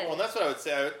 Exactly. That's it. Well, that's what I would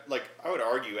say. I would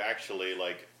argue actually,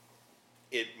 like,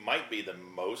 it might be the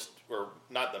most, or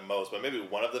not the most, but maybe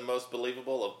one of the most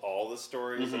believable of all the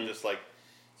stories of just like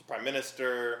the prime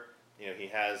minister. You know, he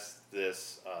has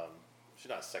this. She's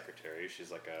not a secretary.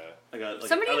 She's like a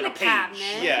Somebody in a the page.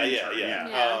 cabinet. yeah,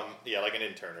 Intern, Yeah. like an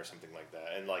intern or something like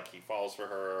that. And like he falls for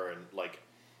her, and like.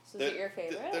 So is it your The-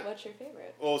 favorite? the- What's your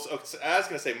favorite? Well, so I was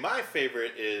gonna say my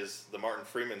favorite is the Martin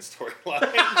Freeman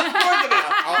storyline.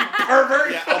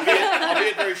 Pervert. Yeah,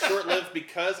 albeit very short lived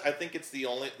because I think it's the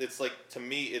only. It's like to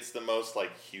me, it's the most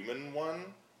like human one.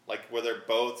 Like where they're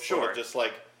both sort Sure. of just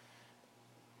like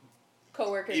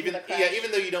Coworkers even with a crush. yeah,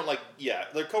 even though you don't like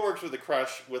they're coworkers with a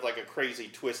crush with like a crazy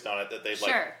twist on it that they've Sure.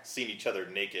 like seen each other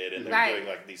naked and they're Right. doing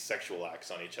like these sexual acts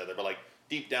on each other, but like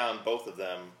deep down, both of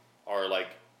them are like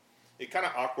it kind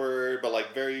of awkward, but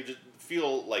like very just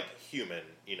feel like human,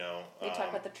 you know. They talk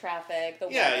about the traffic, the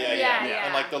Yeah, weather. Yeah.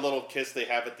 And like the little kiss they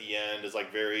have at the end is like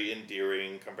very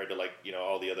endearing compared to like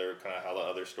all the other kind of how the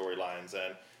other storylines.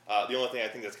 And the only thing I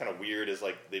think that's kind of weird is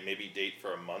like they maybe date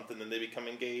for a month and then they become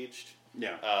engaged.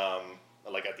 Yeah.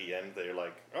 Like at the end they're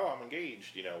like, oh, I'm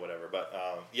engaged, whatever. But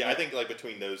I think like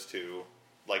between those two,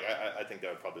 like I think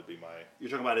that would probably be my. You're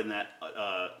talking about in that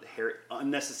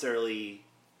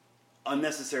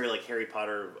unnecessary like Harry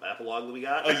Potter epilogue that we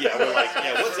got. Oh yeah, we're like,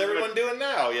 what's everyone doing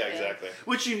now? Yeah, exactly.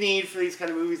 Which you need for these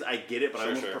kind of movies. I get it, but I Sure,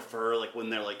 almost sure. prefer like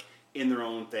when they're like in their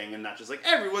own thing and not just like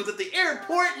everyone's at the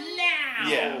airport now.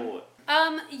 Yeah.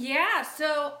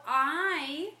 So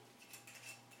I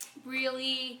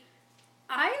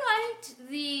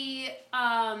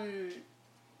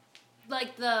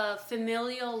liked the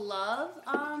familial love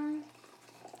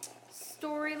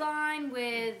storyline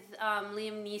with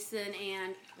Liam Neeson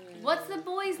and what's the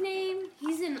boy's name?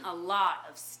 He's in a lot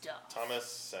of stuff. Thomas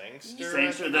Sangster.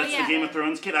 Sangster, that's Oh, yeah. the Game of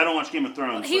Thrones kid. I don't watch Game of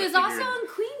Thrones. He so I was also figured- in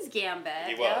Queen's Gambit.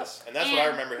 He was, and that's what I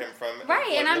remember him from.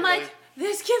 Right, and I'm literally- like,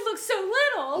 this kid looks so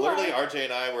little. Literally, like- RJ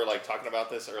and I were like talking about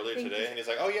this earlier today, and he's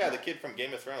like, "Oh yeah, the kid from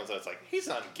Game of Thrones." And it's like he's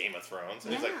not in Game of Thrones,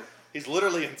 and he's like, Yeah. he's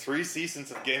literally in 3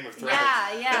 seasons of Game of Thrones.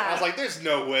 Yeah, yeah. I was like, "There's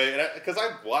no way," because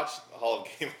I watched all of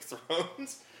Game of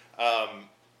Thrones,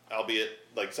 albeit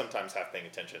like sometimes half paying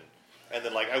attention, and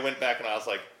then like I went back and I was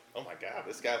like, "Oh my god,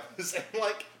 this guy was in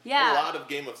like Yeah. a lot of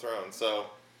Game of Thrones." So,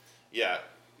 yeah,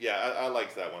 I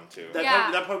liked that one too.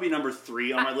 That'd probably be number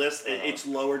 3 on my list. Uh-huh. It's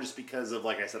lower just because of,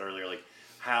 like I said earlier, like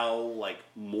how like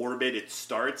morbid it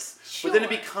starts, but then it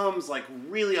Sure. becomes like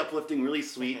really uplifting, really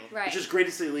sweet. Right. It's just great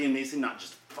to see Liam Neeson not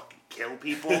just fucking kill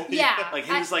people. Yeah. Like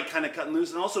he was like kind of cutting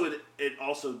loose, and also it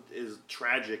also is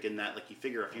tragic in that like you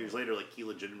figure a few years later like he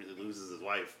legitimately loses his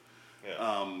wife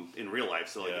Yeah. in real life.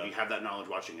 So like Yeah. if you have that knowledge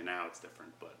watching it now, it's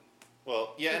different. But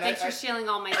Well, yeah, and Thanks I for stealing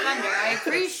all my thunder. I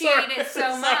appreciate it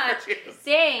so much. Sorry.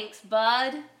 Thanks,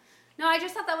 bud. No, I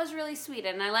just thought that was really sweet,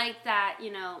 and I like that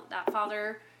that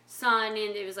father-son,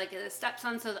 and it was like a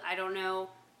stepson. So I don't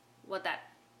know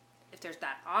if there's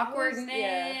that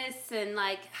awkwardness and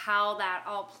like how that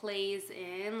all plays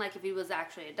in, like if he was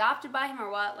actually adopted by him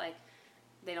or what. Like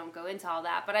they don't go into all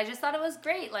that, but I just thought it was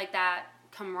great, like that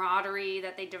camaraderie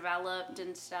that they developed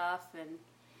and stuff, and.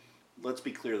 let's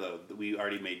be clear though, that we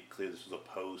already made clear this was a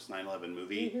post 9/11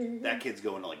 movie. That kid's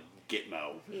going to like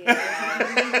Gitmo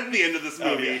at the end of this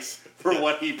Oh, movie yes. for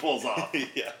what he pulls off.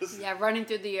 yes. Yeah, running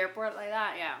through the airport like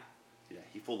that, yeah. Yeah,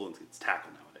 he full blown gets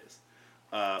tackled nowadays.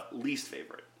 Least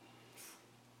favorite.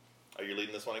 Are you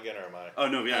leading this one again, or am I? Oh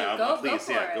no, yeah, Go please,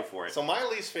 for yeah, it. go for it. So my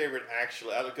least favorite,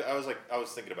 actually, I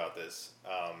was thinking about this.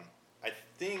 I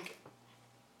think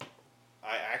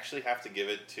I actually have to give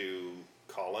it to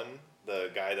Colin,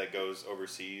 the guy that goes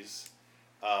overseas,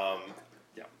 Yeah.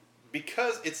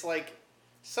 because it's like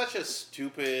such a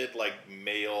stupid, like,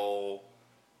 male,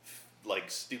 like,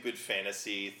 stupid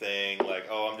fantasy thing. Like,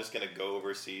 oh, I'm just going to go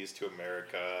overseas to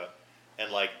America.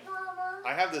 And, like,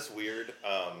 I have this weird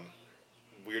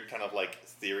kind of, like,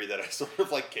 theory that I sort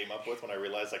of, like, came up with when I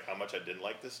realized, like, how much I didn't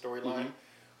like this storyline.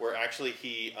 Where actually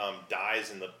he dies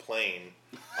in the plane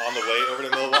on the way over to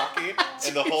Milwaukee.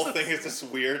 And the whole thing is this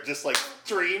weird, just, like,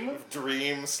 dream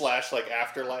 / like,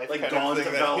 afterlife Like kind Dawn of to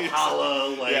thing. that he's-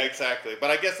 Valhalla. Like, yeah, exactly. But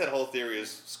I guess that whole theory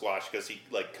is squashed because he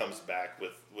like comes back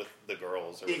with the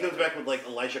girls. Or he whatever. comes back with like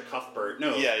Elijah Cuthbert.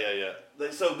 No. Yeah.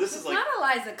 So this is like. Not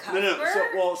Eliza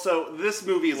Cuthbert. So this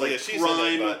movie is Well, like yeah, she's in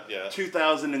it, prime but, yeah.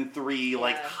 2003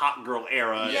 like Yeah. hot girl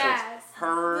era. So Yes. it's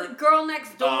her. The Girl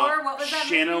Next Door. What was that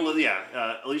Shannon, movie?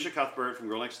 Alicia Cuthbert from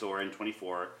Girl Next Door in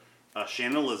 24.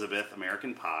 Shannon Elizabeth,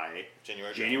 American Pie.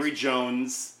 January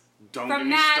Jones. Don't From get me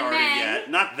Mad started Men. yet.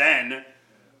 Not then.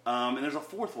 And there's a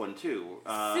fourth one too.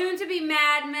 Soon to be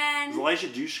Mad Is Men. Elijah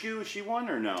Dushku? Is she one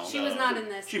or no? She was not in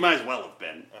this. She might as well have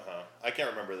been. I can't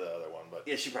remember the other one, but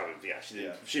Yeah, she probably. Yeah, she didn't.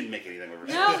 Yeah. She didn't make anything of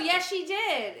No, herself. yes, she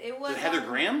did. It was Was it Heather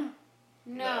Graham?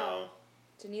 No.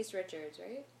 Denise Richards,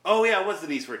 right? Oh yeah, it was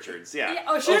Denise Richards. Yeah.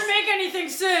 Yeah, she didn't make anything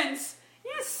sense.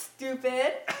 You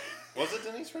stupid. Was it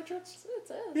Denise Richards? That's what it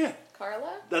says. Yeah.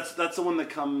 Carla? That's the one that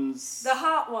comes. The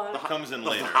hot one. Comes in the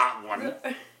later. hot one.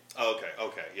 Oh,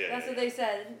 okay, yeah. That's yeah, what they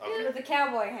said. Okay. With the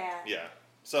cowboy hat. Yeah.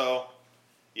 So,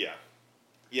 yeah.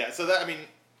 So that, I mean,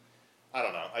 I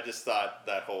don't know. I just thought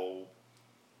that whole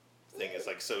thing is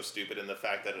like so stupid, and the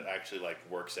fact that it actually like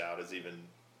works out is even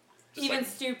just Even like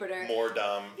stupider. more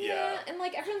dumb. Yeah. And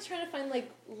like everyone's trying to find like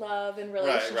love and Right,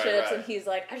 relationships, right. and he's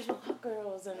like, I just want hot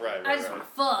girls and Right, I just want to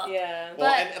fuck. yeah. Well,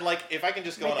 But- and like if I can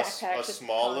just go My on a backpack's just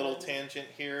small little common. tangent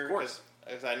here, Of course.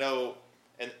 because I know,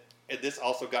 and this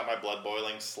also got my blood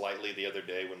boiling slightly the other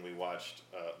day when we watched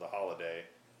The Holiday,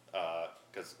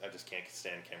 because I just can't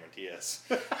stand Cameron Diaz.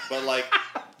 But like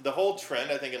the whole trend,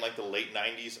 I think in like the late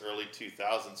 '90s, early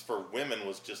 2000s for women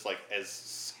was just like as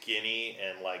skinny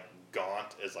and like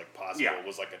gaunt as like possible Yeah.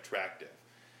 was like attractive.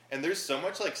 And there's so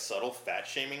much like subtle fat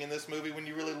shaming in this movie when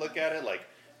you really look at it. Like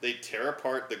they tear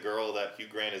apart the girl that Hugh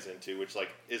Grant is into, which like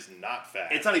is not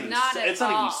fat. It's not even. Not at it's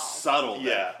not even all. subtle. then.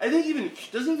 Yeah. I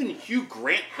think doesn't even Hugh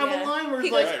Grant have Yeah. a line where He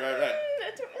he's like, goes, Right.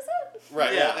 Is it?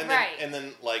 Right. Yeah. Well, and Right.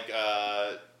 then like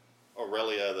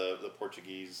Aurelia, the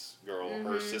Portuguese girl,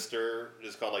 her sister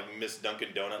is called like Miss Dunkin'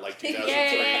 Donut, like 2003.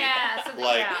 Yeah. So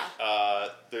Like yeah.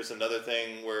 there's another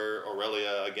thing where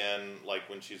Aurelia again, like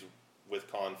when she's with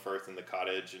Colin Firth in the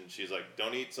cottage, and she's like,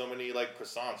 "Don't eat so many like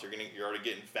croissants. You're already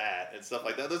getting fat," and stuff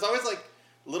like that. There's always like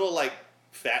little like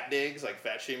fat digs, like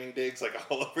fat shaming digs, like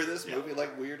all over this movie,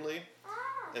 like weirdly.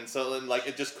 And so then like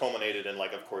it just culminated in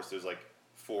like, of course, there's like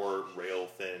 4 rail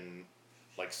thin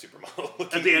like supermodel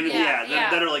looking. at the end of Yeah,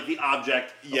 yeah. that are like the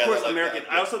object. Yeah, of course, they're like American.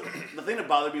 that, I yeah. also the thing that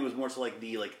bothered me was more so like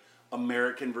the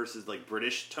American versus like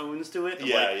British tones to it. Of,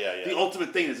 Yeah, like, yeah. The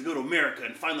ultimate thing is to go to America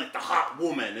and find like the hot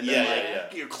woman, and then Yeah, like yeah.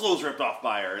 get your clothes ripped off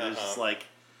by her, and it's just like.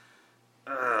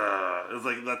 It's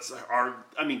like that's our.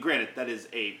 I mean, granted, that is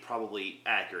a probably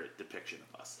accurate depiction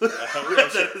of us.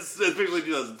 That is, especially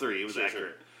 2003, it was Sure,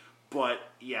 accurate. But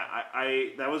yeah,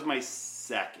 I that was my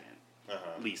second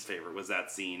Uh-huh. least favorite was that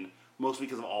scene, mostly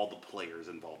because of all the players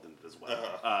involved in it as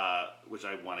well, which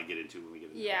I want to get into when we get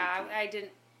into Yeah, it. I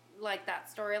didn't like that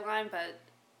storyline, but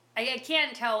I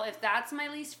can't tell if that's my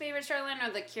least favorite storyline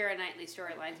or the Keira Knightley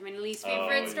storyline. It's my least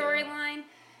favorite yeah. storyline.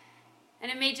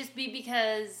 And it may just be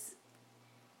because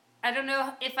I don't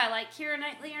know if I like Keira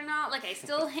Knightley or not. Like, I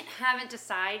still haven't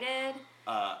decided.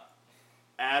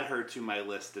 Add her to my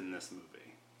list in this movie.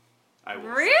 I will say.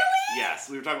 Really? Yes,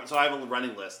 we were talking. So I have a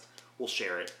running list. We'll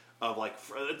share it of like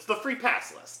it's the free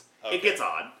pass list. Okay. It gets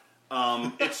odd.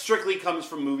 It strictly comes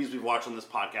from movies we've watched on this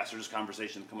podcast or just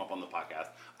conversations that come up on the podcast.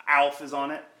 Alf is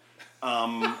on it,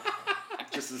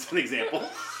 just as an example.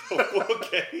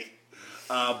 Okay.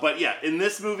 But yeah, in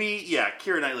this movie, yeah,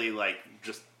 Keira Knightley like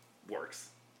just works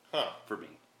for me.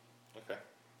 Okay.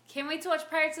 Can't wait to watch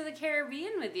Pirates of the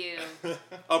Caribbean with you.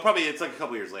 Oh, probably it's like a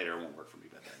couple years later. It won't work for me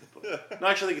by then. But, no,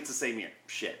 actually, I think it's the same year.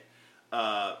 Shit.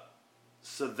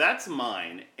 So that's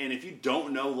mine. And if you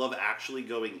don't know Love Actually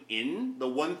going in, the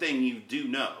one thing you do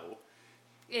know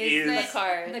Is the the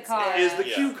cards. The cards. is the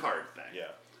Yeah. cue card thing. Yeah.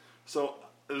 So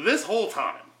this whole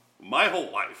time, my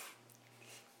whole life,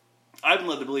 I've been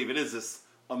led to believe it is this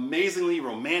amazingly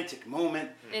romantic moment.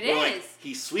 It where, like, is.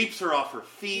 he sweeps her off her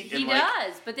feet. He and like,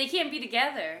 does, but they can't be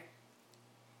together.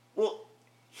 well,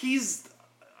 he's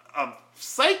a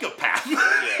psychopath.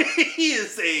 He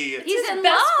is a... He's in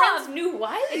best love. friend's new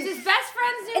wife. It's his best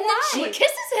friend's new and then wife. she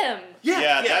kisses him.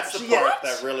 Yeah, that's the she- part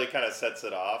that really kind of sets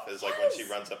it off. Is like when she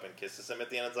runs up and kisses him at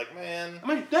the end. It's like, man, I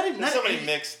mean, there's so many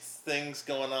mixed things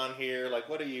going on here. Like,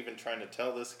 what are you even trying to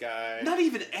tell this guy? Not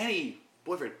even any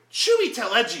boyfriend. Chewy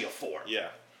Telegiafor. Yeah,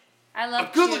 I love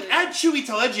A good Chewie. look. Add Chewy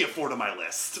Telegiafor to my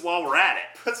list while we're at it.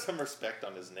 put some respect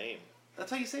on his name. That's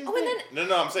how you say his Oh, and name? then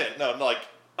No, I'm saying no, like.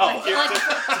 Oh, Like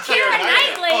Keira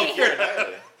Knightley. Oh, Keira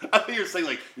Knightley. I thought you were saying,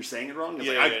 like, you're saying it wrong? It's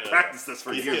Yeah, like, yeah, I no, practiced this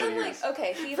for Yeah. years and I'm years. like,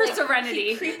 okay, he For like,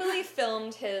 Serenity. he creepily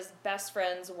filmed his best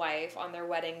friend's wife on their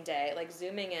wedding day, like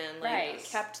zooming in, like Right.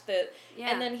 kept the, Yeah.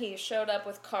 and then he showed up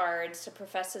with cards to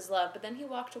profess his love, but then he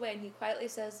walked away and he quietly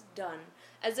says, "Done,"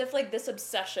 as if like this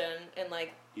obsession and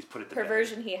like He's put it to bed.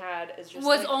 perversion he had is just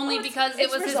was like, only oh, because it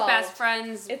it's was resolved. his best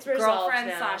friend's It's resolved girlfriend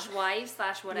now. / wife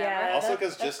 / whatever. Yeah. Also, that-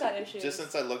 because that's got issues. just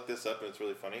since I looked this up, and it's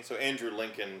really funny. So Andrew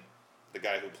Lincoln, the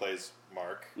guy who plays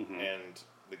Mark, and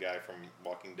the guy from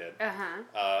Walking Dead,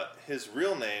 his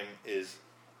real name is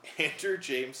Andrew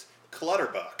James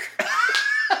Clutterbuck.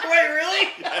 Wait, really?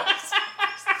 Yes.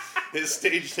 His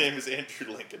stage name is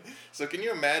Andrew Lincoln. So can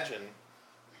you imagine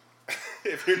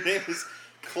if your name is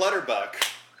Clutterbuck?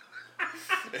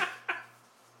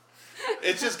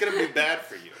 It's just gonna be bad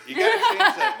for you. You gotta change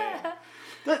that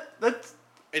name. That's...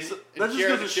 And, So, and that just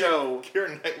goes to show-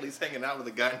 Keira Knightley's hanging out with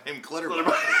a guy named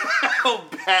Clutterbuck. how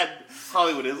bad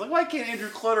Hollywood is. Like, why can't Andrew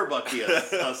Clutterbuck be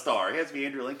a star? He has to be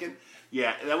Andrew Lincoln.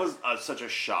 Yeah, that was such a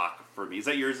shock for me. Is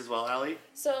that yours as well, Allie?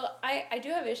 So I do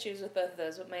have issues with both of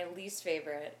those, but my least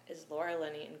favorite is Laura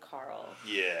Linney and Carl.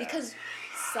 Yeah. Because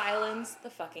silence the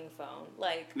fucking phone.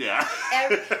 Like, Yeah.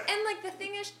 and like the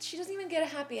thing is, she doesn't even get a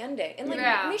happy ending. And like,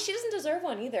 Yeah. I mean, she doesn't deserve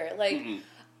one either. Like,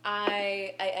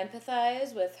 I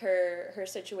empathize with her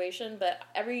situation, but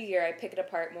every year I pick it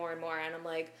apart more and more, and I'm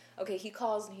like, okay, he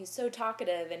calls and he's so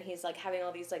talkative, and he's like having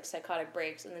all these like psychotic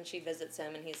breaks, and then she visits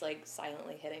him and he's like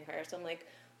silently hitting her. So I'm like,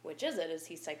 which is it? Is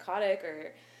he psychotic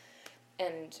or?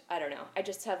 And I don't know. I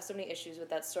just have so many issues with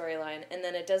that storyline, and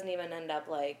then it doesn't even end up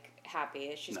like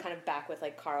happy. She's kind of back with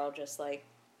like Carl, just like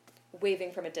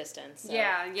waving from a distance. So.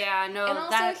 Yeah, no. And also,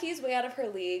 that, he's way out of her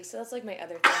league, so that's like my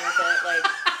other thing with it.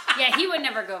 Like, yeah, he would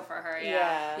never go for her.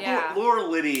 Yeah. Yeah. Laura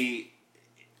Linney.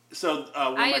 So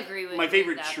I agree with my you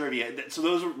favorite with that. trivia.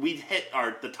 So we hit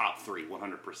the top three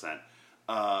 100%.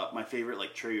 My favorite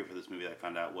like trivia for this movie that I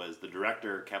found out was the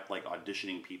director kept like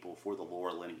auditioning people for the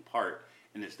Laura Linney part,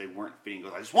 and they weren't fitting. He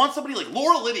goes, I just want somebody like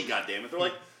Laura Linney. Goddammit! They're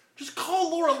like, just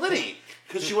call Laura Linney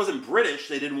because she wasn't British.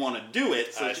 They didn't want to do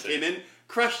it, so I she see. came in,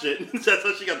 crushed it. That's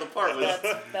how she got the part. Was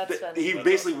that's funny. he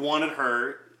basically wanted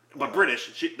her, but British.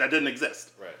 That didn't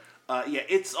exist. Right. Yeah,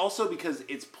 it's also because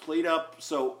it's played up.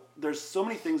 So there's so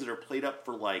many things that are played up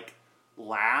for like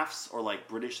laughs or like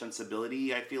British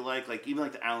sensibility. I feel like even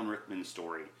like the Alan Rickman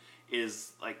story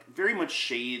is like very much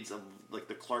shades of like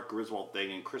the Clark Griswold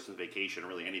thing in Christmas Vacation, or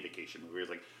really any vacation movie. It's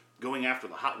like going after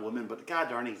the hot woman, but god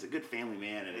darn it, he's a good family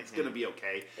man, and it's gonna be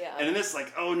okay. Yeah. And in this,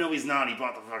 like, oh no, he's not. He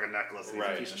bought the fucking necklace, and he's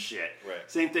Right. a piece of shit. Right.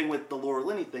 Same thing with the Laura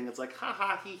Linney thing. It's like, ha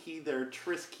ha, he he. Their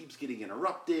tryst keeps getting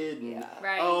interrupted. And, Yeah.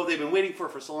 Right. Oh, they've been waiting for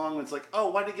it for so long. And it's like, oh,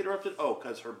 why did it get interrupted? Oh,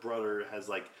 because her brother has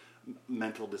like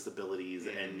mental disabilities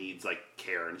and needs like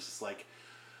care, and it's just like,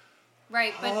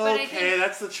 Right, but okay, I think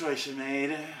that's the choice you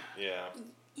made. Yeah.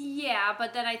 yeah,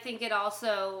 but then I think it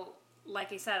also,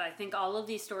 like I said, I think all of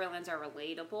these storylines are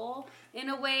relatable in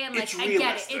a way, and like It's I get it.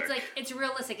 realistic. It's like it's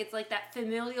realistic. It's like that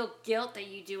familial guilt that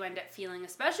you do end up feeling,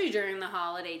 especially during the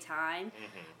holiday time,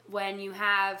 when you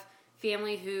have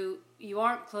family who you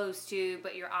aren't close to,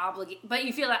 but but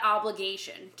you feel that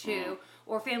obligation to,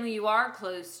 or family you are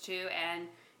close to, and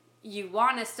you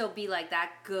want to still be like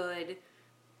that good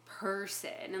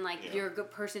person, and like Yeah. you're a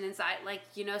good person inside, like,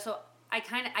 you know. So I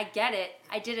get it.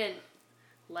 I didn't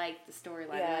like the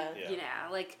storyline, Yeah. like, you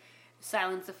know, like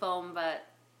Silence the Phone, but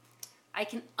I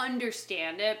can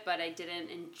understand it, but I didn't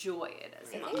enjoy it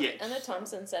as I much. think Yeah. Emma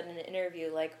Thompson said in an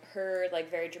interview, like, her, like,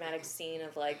 very dramatic scene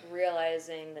of, like,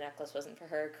 realizing the necklace wasn't for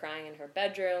her, crying in her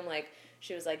bedroom, like,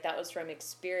 she was like, that was from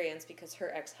experience because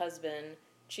her ex-husband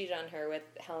cheated on her with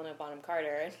Helena Bonham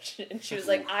Carter, and she was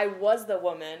like, I was the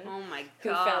woman Oh my who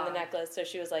god! found the necklace, so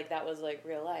she was like, that was, like,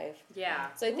 real life.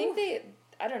 Yeah. So I think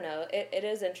I don't know, it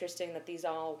is interesting that these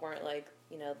all weren't, like,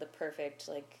 you know, the perfect,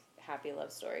 like, happy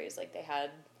love stories. Like, they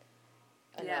had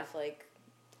enough, like,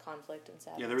 conflict and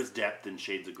sadness. Yeah, there was depth and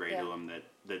shades of gray to them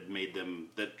that made them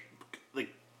like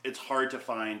it's hard to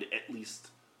find at least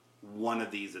one of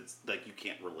these that's like you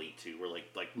can't relate to or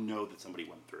like know that somebody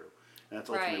went through, and that's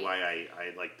ultimately Right. why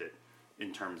I liked it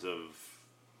in terms of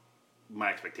my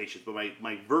expectations. But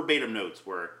my verbatim notes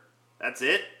were, that's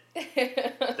it.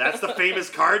 That's the famous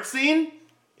card scene?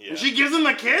 Yeah. And she gives him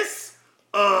a kiss?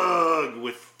 Ugh,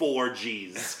 with 4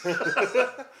 G's.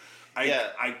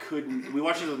 I couldn't. We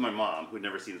watched it with my mom, who'd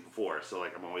never seen it before, so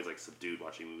like I'm always like subdued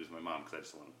watching movies with my mom because I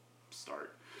just want to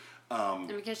start. And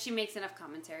because she makes enough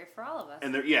commentary for all of us.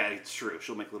 And yeah, it's true.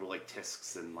 She'll make little like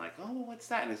tisks and like, oh, what's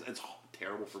that? And it's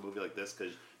terrible for a movie like this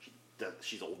because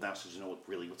she's old now, so she doesn't know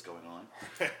what's going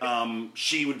on.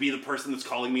 She would be the person that's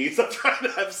calling me, so I'm trying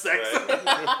to have sex.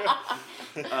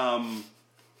 Right.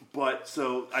 But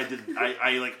so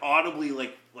I like audibly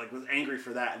like was angry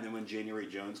for that, and then when January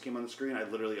Jones came on the screen, I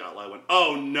literally out loud went,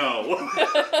 "Oh no!"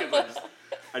 'Cause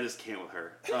I just can't with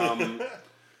her.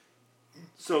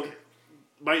 So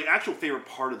my actual favorite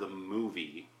part of the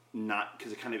movie, not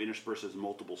because it kind of intersperses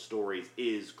multiple stories,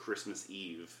 is Christmas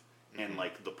Eve and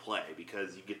like the play,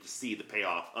 because you get to see the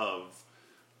payoff of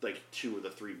like 2 of the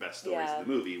 3 best stories in the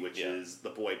movie, which is the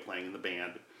boy playing in the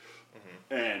band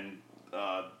and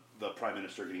the prime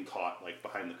minister getting caught like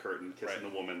behind the curtain kissing the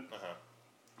woman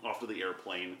off of the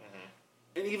airplane.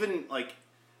 And even like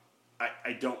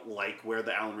I don't like where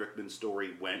the Alan Rickman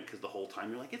story went, because the whole time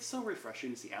you're like, it's so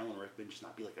refreshing to see Alan Rickman just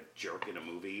not be like a jerk in a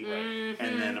movie.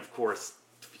 And then of course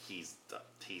he's a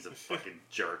fucking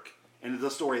jerk, and the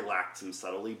story lacks him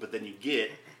subtly, but then you get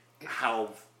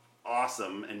how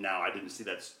awesome, and now I didn't see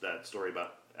that story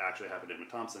about actually happened to Emma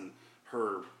Thompson,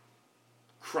 her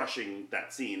crushing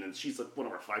that scene, and she's like one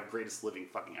of our 5 greatest living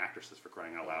fucking actresses, for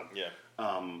crying out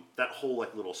loud. That whole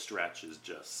like little stretch is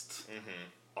just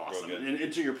awesome.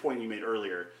 And to your point you made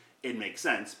earlier, it makes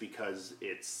sense because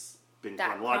it's been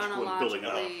chronological and building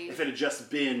up. If it had just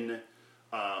been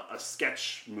a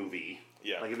sketch movie,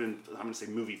 like I'm going to say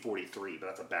movie 43, but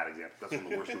that's a bad example. That's one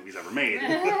of the worst movies ever made.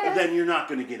 Then you're not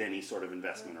going to get any sort of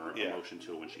investment or emotion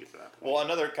to it when she gets to that point. Well,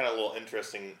 another kind of little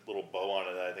interesting little bow on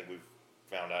it that I think we've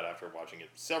found out after watching it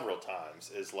several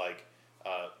times is like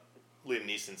Liam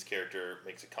Neeson's character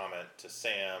makes a comment to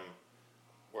Sam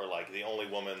where like the only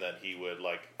woman that he would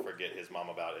like forget his mom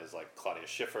about is like Claudia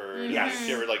Schiffer. If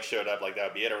she ever like showed up, like that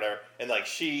would be it or whatever. And like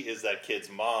she is that kid's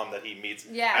mom that he meets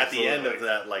at the end of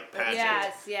that like passage.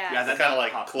 Yeah, that kind of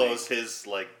like closed his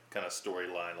like kind of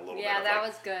storyline a little bit. Yeah, that like,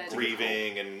 was good.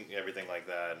 Grieving and everything like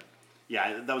that.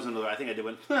 Yeah, that was another. I think I did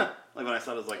one. Like when I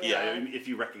saw it, I was like, if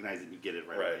you recognize it, you get it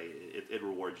right away. It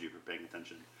rewards you for paying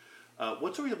attention.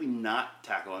 What story did we not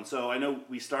tackle on? So I know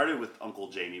we started with Uncle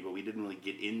Jamie, but we didn't really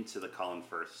get into the Colin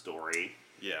Firth story.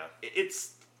 Yeah,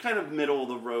 it's kind of middle of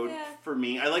the road for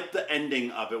me. I like the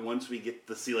ending of it once we get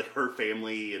to see like her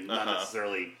family and not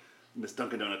necessarily Miss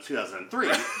Dunkin' Donuts 2003,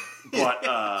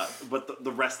 but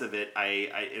the rest of it,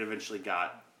 it eventually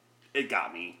got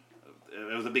me.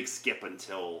 It was a big skip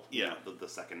until the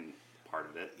second part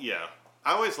of it. Yeah,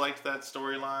 I always liked that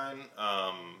storyline.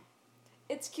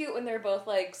 It's cute when they're both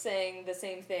like saying the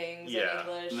same things in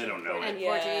English and they don't know it. And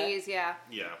Portuguese,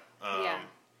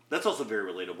 That's also very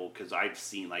relatable because I've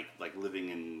seen like living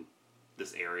in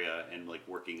this area and like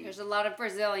working. There's a lot of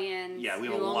Brazilians. Yeah, we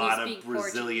have a lot of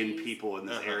Brazilian people in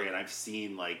this area, and I've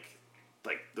seen like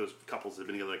those couples that have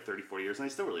been together like 30, 40 years, and I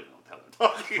still really don't know what the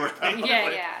hell they're talking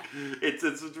about. It's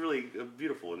really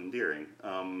beautiful and endearing.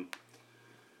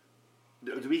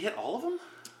 Do we hit all of them?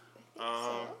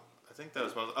 I think that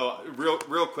was one.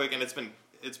 Real quick, and it's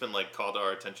been like called to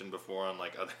our attention before on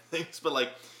like other things, but like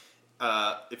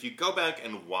if you go back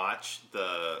and watch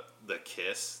the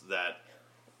kiss that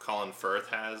Colin Firth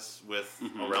has with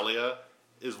Aurelia,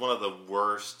 is one of the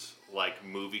worst like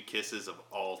movie kisses of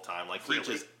all time. Like he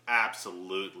just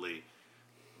absolutely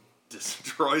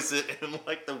destroys it in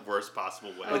like the worst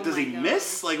possible way. Like, does he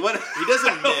miss? Like what? He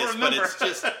doesn't miss, but it's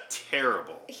just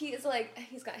terrible. He's like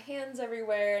he's got hands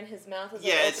everywhere, and his mouth is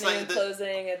it's opening like and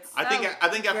closing. I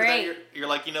think after that you're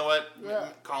like, you know what,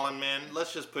 Colin, man,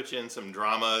 let's just put you in some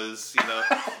dramas. You know,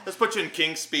 let's put you in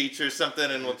King's Speech or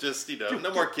something, and we'll just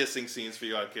no more kissing scenes for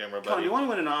you on camera. Colin, you want to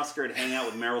win an Oscar and hang out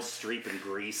with Meryl Streep in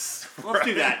Grease? Let's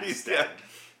do that instead.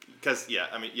 Because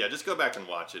just go back and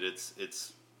watch it.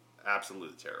 It's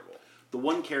absolutely terrible. The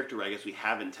one character I guess we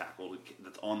haven't tackled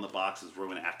that's on the box is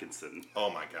Rowan Atkinson. Oh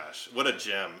my gosh, what a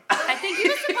gem! I think he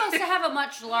was supposed to have a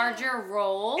much larger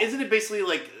role. Isn't it basically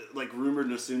like rumored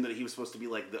and assumed that he was supposed to be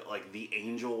like the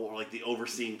angel or like the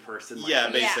overseeing person?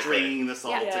 Like, basically stringing this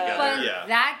all together. But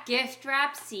that gift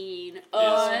wrap scene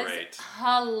was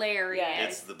hilarious. Yeah.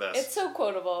 It's the best. It's so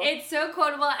quotable. It's so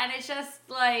quotable, and it's just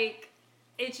like.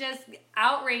 It's just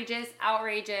outrageous,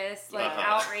 like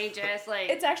outrageous,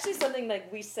 like. It's actually something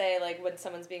like we say like when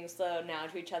someone's being slow now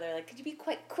to each other, like, could you be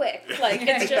quite quick? Like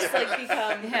it's just like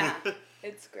become.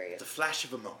 It's great. The flash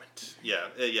of a moment. Yeah.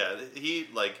 He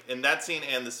like in that scene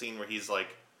and the scene where he's like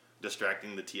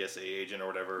distracting the TSA agent or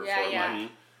whatever.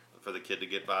 for the kid to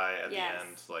get by at Yes. the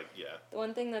end. Like, yeah. The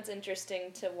one thing that's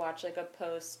interesting to watch, like a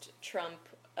post-Trump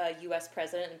U.S.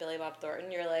 president and Billy Bob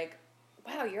Thornton, you're like,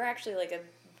 wow, you're actually like a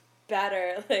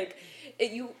better, like,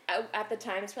 at the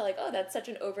time it's probably like, oh, that's such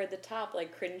an over-the-top,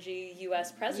 like, cringy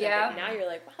U.S. president. Yeah. But now you're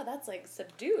like, wow, that's like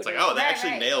subdued. It's like, oh, they Right,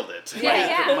 actually right. nailed it.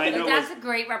 Yeah, My like, note that's was, a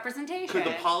great representation. could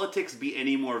the politics be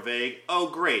any more vague? Oh,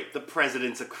 great, the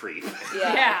president's a creep.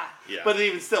 Yeah. Yeah. But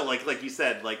even still, like you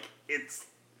said, like, it's...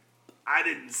 I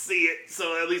didn't see it,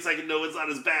 so at least I can know it's not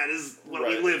as bad as what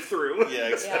we Right. lived through. Yeah,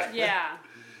 exactly. Yeah.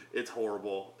 It's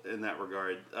horrible in that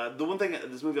regard. The one thing,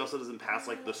 this movie also doesn't pass,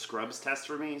 like, the Scrubs test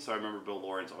for me. So I remember Bill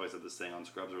Lawrence always had this thing on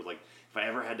Scrubs where, like, if I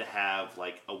ever had to have,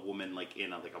 like, a woman, like, in,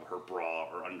 like, her bra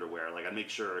or underwear, like, I'd make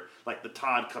sure, like, the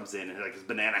Todd comes in and, like, his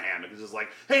banana hammock is just like,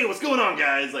 hey, what's going on,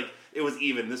 guys? Like, it was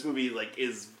even. This movie, like,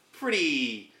 is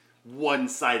pretty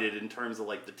one-sided in terms of,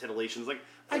 like, the titillations. Like,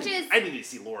 I didn't need to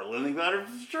see Laura Linney without her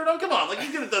shirt on. Come on, like,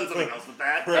 you could have done something else with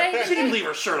that. Right. She didn't leave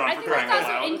her shirt on I for think crying that's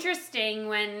out also loud. interesting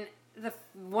when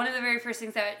one of the very first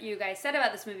things that you guys said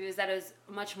about this movie was that it was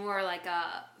much more like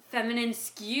a feminine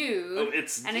skew. Oh,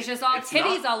 it's just all it's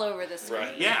titties not. all over the screen.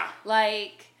 Right. Yeah.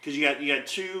 Like, Because you got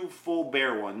two full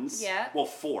bare ones. Yeah. Well,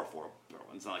 four bare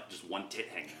ones, not like just one tit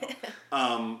hanging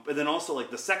out. But then also,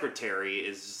 like, the secretary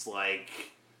is just like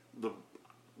the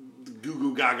goo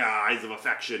goo gaga eyes of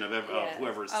affection of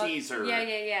whoever sees her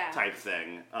yeah. type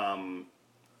thing.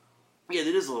 Yeah, it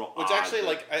is a little Which odd, actually,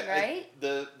 but- like, Right?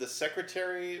 the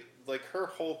secretary, like, her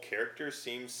whole character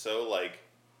seems so, like,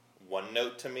 one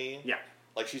note to me. Yeah.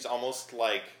 Like, she's almost,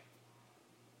 like,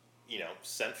 you know,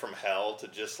 sent from hell to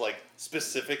just, like,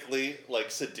 specifically,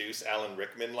 like, seduce Alan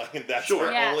Rickman. Like, and that's Sure.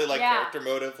 her Yeah, only, like, yeah. character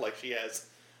motive. Like, she has,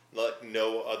 like,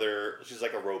 no other... She's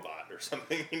like a robot or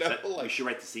something, you know? That, we Like, should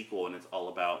write the sequel, and it's all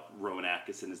about Rowan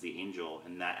Atkinson as the angel,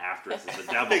 and that actress is the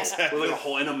devil. Exactly. We're like a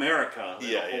whole in America. Like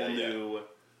Yeah, a whole yeah, yeah. new.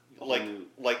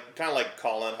 like kind of like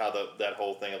Colin, how that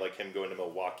whole thing of like him going to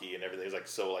Milwaukee and everything is like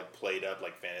so like played up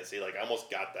like fantasy. Like I almost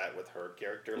got that with her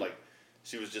character. Like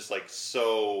she was just like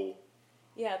so.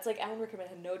 Yeah, it's like Alan Rickman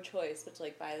had no choice but to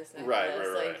like buy this necklace.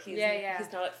 Right. Like he's Yeah.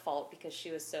 he's not at fault because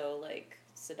she was so like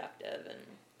seductive and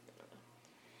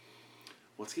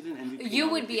Let's get an MVP. you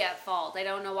on would it. be at fault. I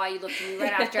don't know why you looked at me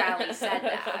right after Ali said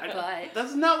that, but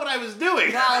That's not what I was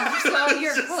doing. well, just so you're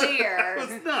It's just- clear.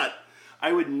 It's not.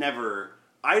 I would never.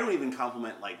 I don't even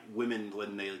compliment like women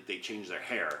when they change their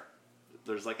hair.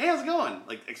 There's like, hey, how's it going?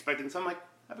 Like expecting something. Like,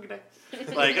 have a good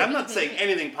day. Like I'm not saying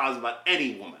anything positive about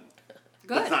any woman.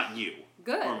 Good. That's not you.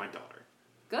 Good. Or my daughter.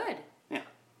 Good. Yeah.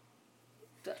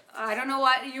 I don't know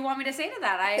what you want me to say to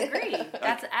that. I agree.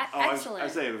 That's excellent.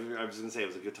 I was going to say it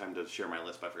was a good time to share my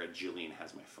list, but I forgot Jillian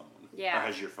has my phone. Yeah. Or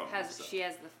has your phone. so. She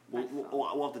has the.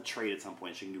 We'll have to trade at some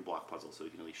point. She can do block puzzle, so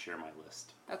we can at least share my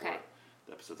list. Okay. before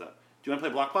The episode's up. Do you want to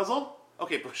play block puzzle?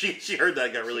 Okay, she heard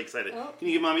that, got really excited. Oh. Can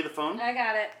you give mommy the phone? I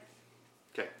got it.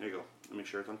 Okay, there you go. Let me make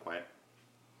sure it's on quiet.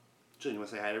 Jillian, you want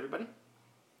to say hi to everybody?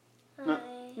 No.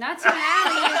 Not to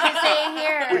Ali. You can say it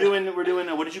here. We're doing.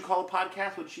 What did you call a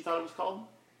podcast? What did she thought it was called?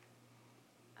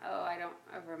 Oh, I don't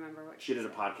remember what She did a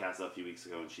podcast a few weeks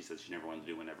ago, and she said she never wanted to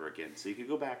do one ever again. So you could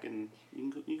go back and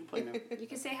you can play now. You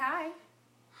can say hi.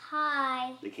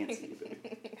 Hi. They can't see you,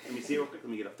 baby. Let me see it real quick. Let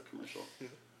me get off the commercial.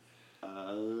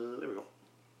 There we go.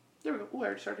 There we go. Oh, I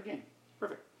already started the game.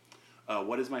 Perfect.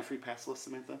 What is my free pass list,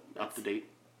 Samantha? Up to date?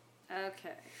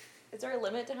 Okay. is there a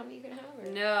limit to how many you can have? Or?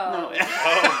 No.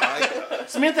 Oh my god.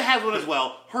 Samantha has one as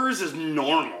well. Hers is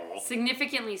normal.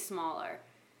 Significantly smaller.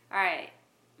 All right.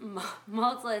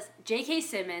 Mult's list. J.K.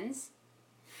 Simmons,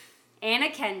 Anna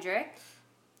Kendrick,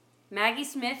 Maggie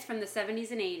Smith from the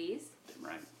 70s and 80s,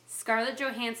 Right. Scarlett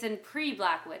Johansson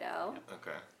pre-Black Widow,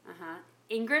 Okay.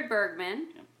 Ingrid Bergman,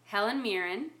 Yep. Helen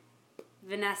Mirren,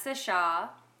 Vanessa Shaw,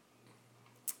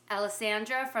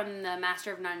 Alessandra from the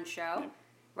Master of None show, Yep.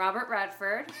 Robert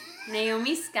Redford,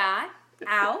 Naomi Scott,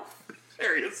 Alf,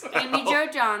 Serious. Amy Jo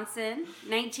Johnson,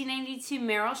 1992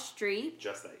 Meryl Streep,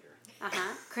 Just that year.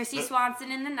 Chrissy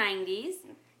Swanson in the 90s,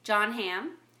 John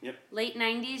Hamm, Yep. late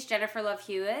 90s Jennifer Love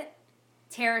Hewitt,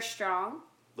 Tara Strong,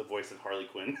 The voice of Harley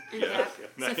Quinn. yeah.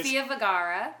 Nice. Sofia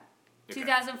Vergara, Okay.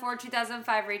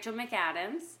 2004-2005 Rachel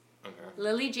McAdams, Okay.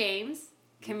 Lily James,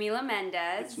 Camila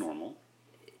Mendez, It's normal.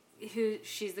 who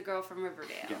she's the girl from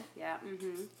Riverdale. Yeah.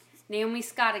 Naomi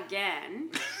Scott again.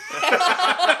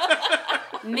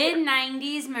 Mid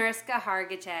 90s Mariska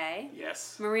Hargitay,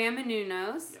 Yes. Maria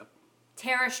Menounos, Yep.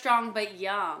 Tara Strong but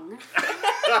young.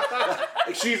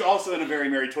 She's also in a Very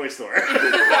Merry Toy Store.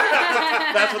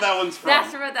 That's what that one's from.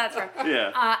 That's what that's from.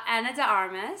 Yeah. Anna de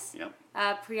Armas, Yep.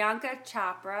 Priyanka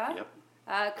Chopra,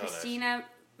 Yep. Christina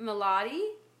Milioti,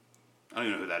 I don't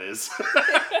even know who that is.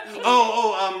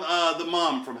 The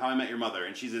mom from How I Met Your Mother,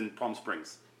 and she's in Palm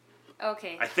Springs.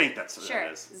 Okay. I think that's who Sure.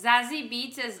 that is. Zazie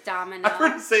Beetz as Domino. I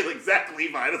heard her say like Zach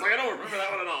Levi. I was like, I don't remember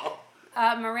that one at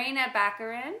all. Morena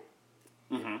Baccarin.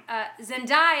 Mm-hmm.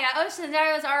 Zendaya. Oh,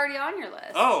 Zendaya was already on your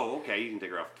list. Oh, okay. You can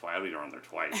take her off twice. I'll be on there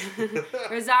twice.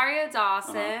 Rosario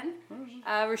Dawson.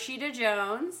 Rashida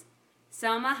Jones.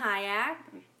 Selma Hayek.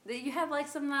 You have like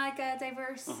some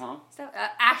diverse stuff.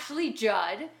 Ashley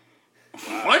Judd.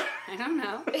 What? I don't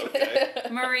know. Okay.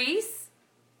 Maurice.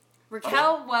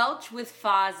 Raquel Welch with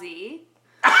Fozzie.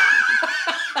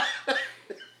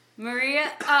 Mary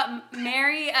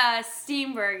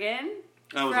Steenburgen.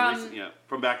 That was a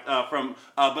recent,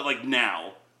 but like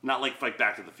now, not like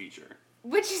Back to the Future.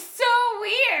 Which is so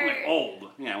weird. Like old.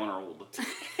 Yeah, when are old.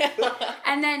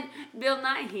 And then Bill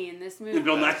Nighy in this movie.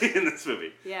 Bill Nighy in this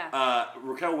movie. Yeah.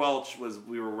 Raquel Welch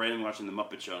we were randomly watching The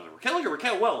Muppet Show, and I was like,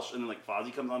 Raquel Welch, and then like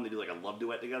Fozzie comes on, they do like a love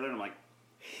duet together, and I'm like,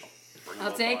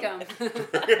 I'll take them. Both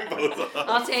of them.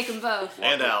 I'll take them both.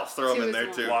 And Alf, throw them in Two there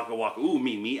is too. Waka Waka. Ooh,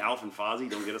 me, Alf and Fozzie,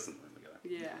 don't get us in there together.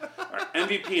 Yeah. All right,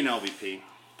 MVP and LVP.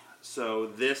 So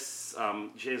this,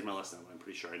 she has my list now, but I'm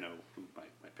pretty sure I know who my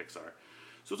picks are.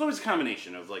 So it's always a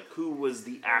combination of like who was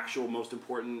the actual most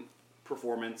important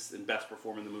performance and best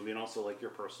performer in the movie, and also like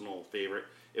your personal favorite.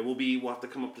 We'll have to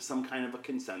come up to some kind of a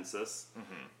consensus.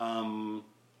 Mm-hmm.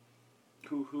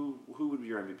 Who would be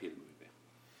your MVP of the movie?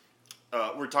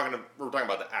 We're talking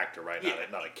about the actor, right? Yeah.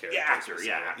 Not a character. Yeah, actor, specifically.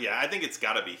 yeah. Yeah, I think it's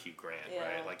got to be Hugh Grant, Yeah.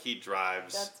 right? Like he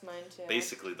drives That's mine too.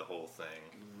 basically the whole thing.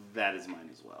 That is mine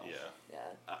as well. Yeah.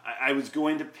 Yeah. I was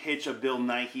going to pitch a Bill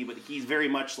Nighy, but he's very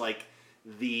much like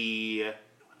the.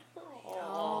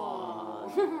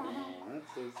 Oh. That's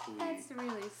so sweet. That's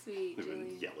really sweet, We've been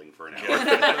Julie. yelling for an hour.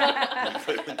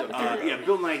 Yeah.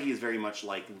 Bill Nighy is very much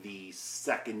like the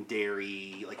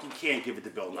secondary. Like you can't give it to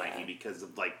Bill Nighy because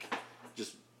of like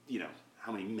just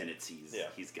how many minutes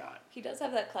he's got. He does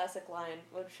have that classic line,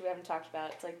 which we haven't talked about.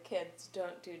 It's like, kids,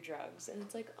 don't do drugs. And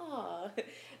it's like, aw,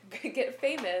 get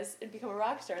famous and become a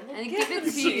rock star and then And give give it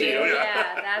it to to you. you. Yeah.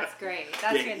 Yeah, that's great.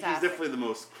 That's He's fantastic. definitely the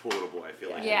most quotable, I feel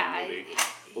like, Yeah, in the movie.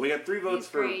 Well, we got 3 votes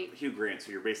he's for great. Hugh Grant,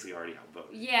 so you're basically already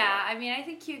outvoted. Yeah, I mean, I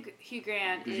think Hugh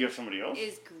Grant Did you have somebody else?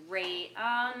 is great.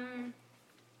 I'm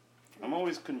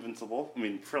always convincible. I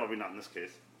mean, probably not in this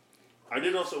case. I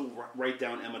did also write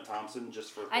down Emma Thompson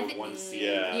just for her one scene.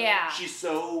 Yeah. Yeah. She's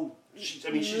she's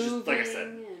just, like I said,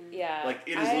 Moving and- Yeah. like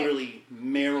it is literally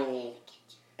Meryl,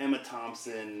 Emma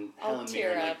Thompson, I'll Helen tear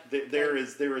Mirren. up, Like, there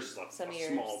is a some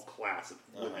years. small class of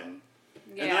women.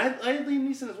 Yeah. And I had Liam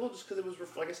Neeson as well, just because it was,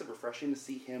 like I said, refreshing to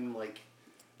see him like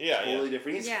totally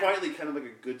different. He's Yeah. quietly kind of like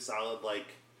a good, solid, like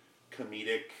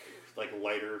comedic, like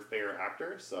lighter, fair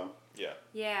actor. So Yeah.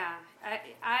 Yeah,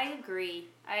 I agree.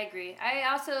 I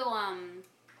also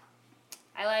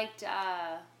I liked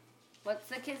what's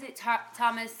the kid's name?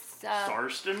 Thomas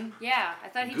Sarston, Yeah, I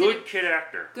thought he good did kid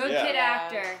actor. good Yeah. kid Yeah.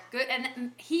 actor. Good,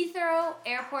 and Heathrow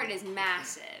Airport is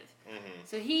massive. Mm-hmm.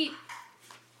 So he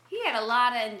had a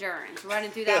lot of endurance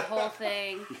running through that whole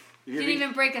thing. Didn't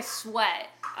even break a sweat.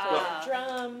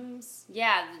 Drums.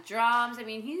 Yeah, the drums. I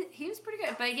mean, he was pretty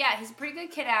good. But yeah, he's a pretty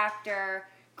good kid actor,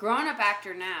 grown up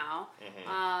actor now.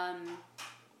 Mm-hmm.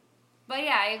 But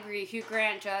yeah, I agree. Hugh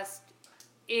Grant just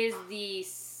is the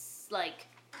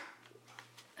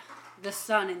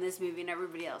son in this movie, and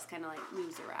everybody else kind of like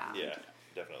moves around. Yeah,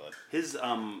 definitely. His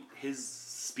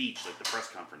speech, like the press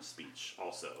conference speech,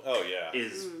 also. Oh yeah.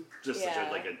 Is just such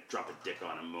Yeah. a drop a dick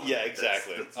on him moment. Yeah,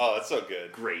 exactly. That's That's so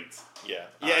good. great. Yeah.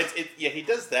 Yeah, he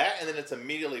does that, and then it's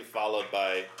immediately followed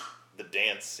by the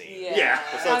dance scene. Yeah.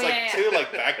 So it's Oh, two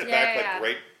like back to back Yeah. like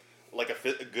great, like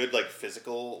a good like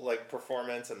physical like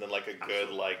performance, and then like a good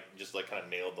like just like kind of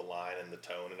nailed the line and the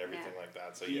tone and everything like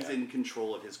that. So He's yeah. in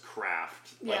control of his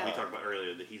craft, like Yeah. we talked about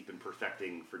earlier, that he's been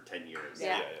perfecting for 10 years.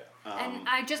 Yeah. Yeah. And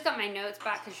I just got my notes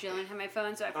back because she only had my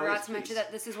phone, so I forgot yes, to mention please.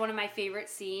 that this is one of my favorite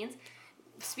scenes.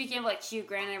 Speaking of like Hugh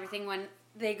Grant and everything, when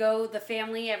they go, the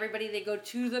family, everybody, they go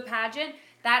to the pageant,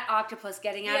 that octopus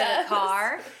getting out of Yes. the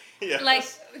car, Yes. like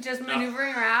just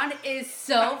maneuvering around, is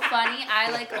so funny. I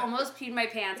like almost peed my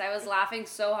pants. I was laughing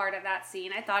so hard at that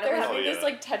scene. I thought it They're was having yeah. this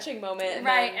like touching moment, and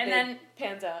Right, then, and it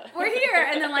pans out. we're here,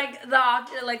 and then like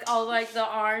all like the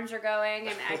arms are going,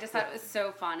 and I just thought it was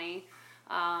so funny.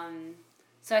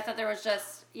 So I thought there was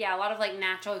just a lot of like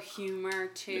natural humor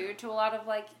too to a lot of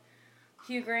like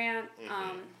Hugh Grant,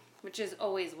 which is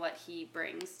always what he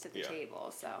brings to the Yeah.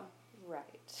 table. So Right.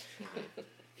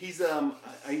 He's I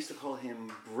used to call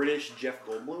him British Jeff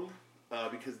Goldblum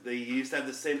because they used to have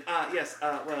the same Right.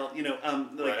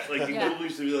 like Yeah.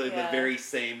 literally the Yeah. very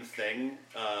same thing,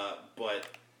 but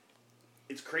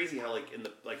it's crazy how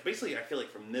like basically I feel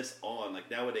like from this on, like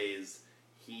nowadays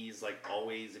he's like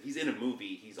always, if he's in a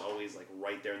movie, he's always like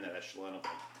right there in that echelon of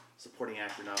like supporting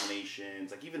actor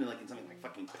nominations, like even in something like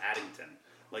fucking Paddington,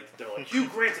 like they're like Hugh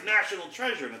Grant's a national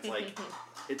treasure, and it's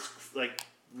like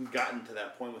we've gotten to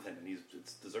that point with him, and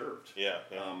it's deserved. Yeah.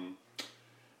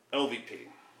 LVP.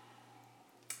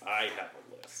 I have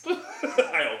a list.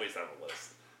 I always have a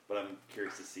list, but I'm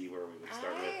curious to see where we would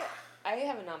start with. I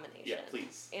have a nomination. Yeah,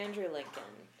 please. Andrew Lincoln.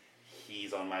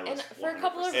 He's on my list. And for a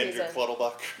couple of 100%. Andrew reasons.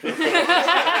 Clutterbuck.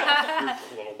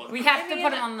 We have to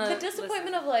put him on the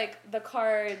disappointment of like the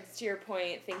cards, to your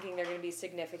point, thinking they're going to be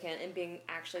significant and being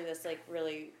actually this like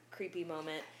really creepy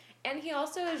moment. And he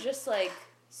also is just like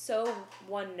so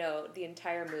one note the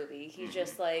entire movie. He's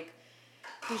just like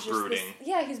he's just brooding.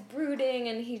 He's brooding,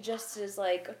 and he just is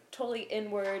like totally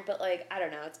inward. But like I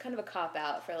don't know, it's kind of a cop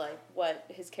out for like what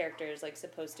his character is like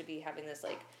supposed to be, having this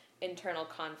like internal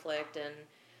conflict, and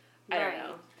I don't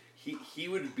know. He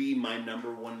would be my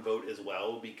number one vote as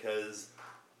well, because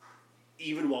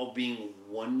even while being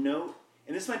one note,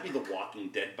 and this might be the Walking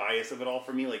Dead bias of it all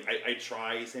for me, like I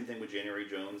try, same thing with January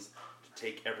Jones, to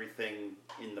take everything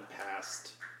in the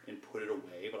past and put it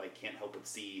away, but I can't help but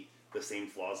see the same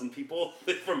flaws in people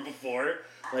from before.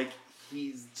 Like,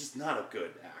 he's just not a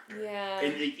good actor. Yeah.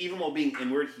 And like, even while being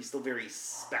inward, he's still very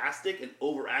spastic and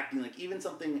overacting. Like, even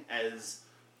something as,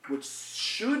 which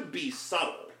should be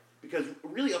subtle, because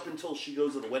really up until she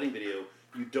goes to the wedding video,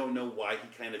 you don't know why he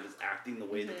kind of is acting the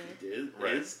way that he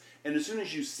is. And as soon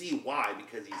as you see why,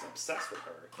 because he's obsessed with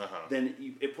her, then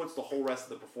it puts the whole rest of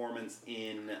the performance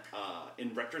in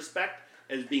retrospect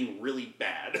as being really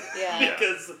bad. Yeah.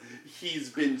 Because he's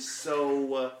been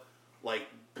so like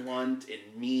blunt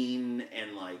and mean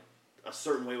and like a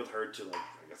certain way with her to like,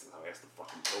 I guess that's how he has to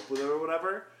fucking cope with her or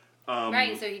whatever.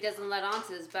 Right, so he doesn't let on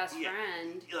to his best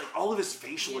friend. Like, all of his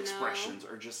facial You know? expressions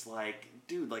are just like,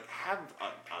 dude, like, have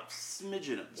a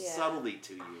smidgen of subtlety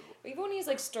to you. Even when he's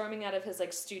like storming out of his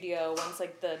like studio, once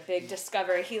like the big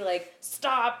discovery, he like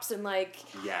stops and like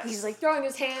he's like throwing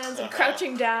his hands and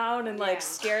crouching down and like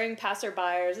scaring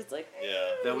passerbyers. It's like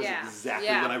that was exactly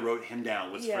when I wrote him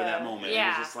down, was for that moment.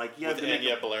 Yeah. It was just like With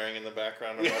Anya blaring in the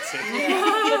background of that scene.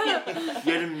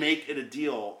 You had to make it a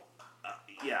deal.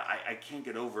 I can't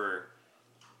get over.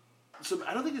 So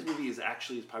I don't think this movie is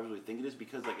actually as popular as we think it is,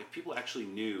 because like if people actually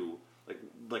knew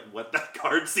like what that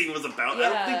card scene was about,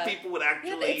 I don't think people would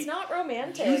actually. it's not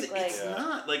romantic. Use it. Like, It's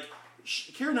not like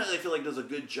Keira Knightley, I feel like, does a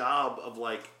good job of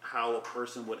like how a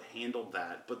person would handle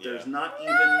that, but there's not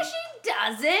even. No, she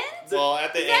doesn't. Well,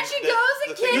 at the Then end, she goes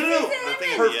and kisses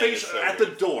him. Her face at the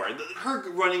door,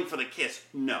 her running for the kiss.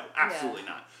 No, absolutely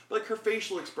not. But like her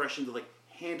facial expressions of like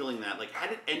handling that, like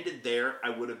had it ended there, I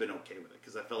would have been okay with it,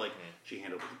 because I felt like she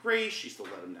handled it with grace. She still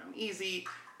let him down easy,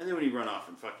 and then when you run off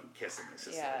and fucking kiss him, it's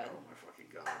just like, oh my fucking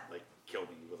god, like kill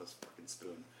me with a fucking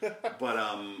spoon.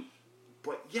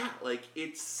 But yeah, like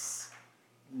it's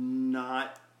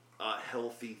not a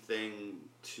healthy thing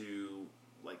to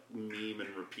like meme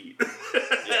and repeat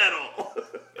at all.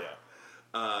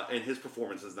 And his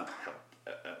performance does not help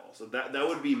at all. So that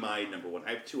would be my number one.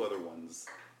 I have two other ones,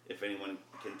 if anyone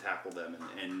can tackle them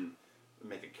and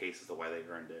make a case as to why they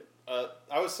earned it.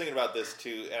 I was thinking about this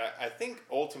too, and I think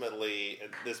ultimately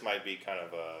this might be kind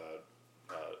of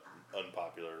a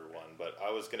unpopular one, but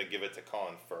I was going to give it to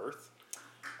Colin Firth.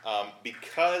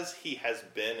 Because he has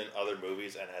been in other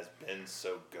movies and has been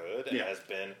so good and has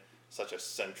been such a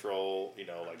central,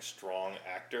 like strong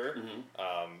actor,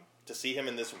 to see him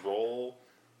in this role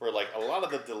where like a lot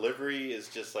of the delivery is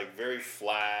just like very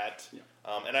flat,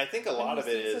 and I think a lot of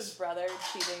it is his brother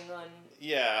cheating on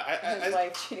his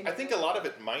wife cheating. I think a lot of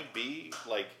it might be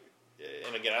like,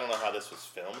 and again I don't know how this was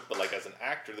filmed, but like as an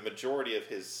actor, the majority of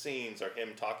his scenes are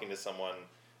him talking to someone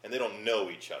and they don't know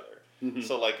each other.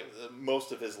 So like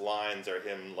most of his lines are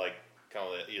him like kind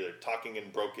of either talking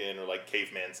in broken or like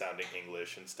caveman sounding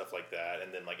English and stuff like that,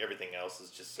 and then like everything else is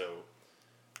just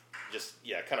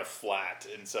kind of flat,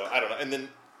 and so I don't know. And then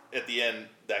at the end,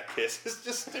 that kiss is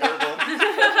just terrible.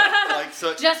 Like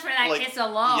so, just for that kiss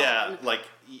alone. Yeah, like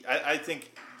I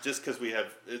think just because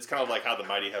it's kind of like how the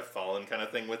mighty have fallen kind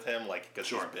of thing with him, like because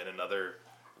he's been in other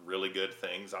really good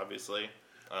things, obviously,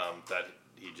 that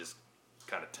he just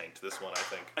kind of tanked this one, I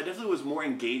think. I definitely was more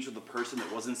engaged with the person that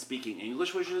wasn't speaking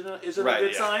English, which isn't a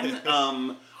good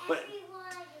sign. But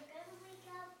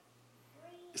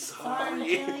sorry.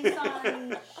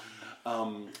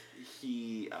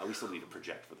 We still need to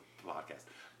project for the podcast.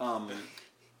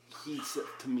 He said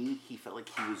to me, he felt like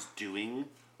he was doing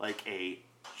like a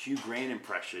Hugh Grant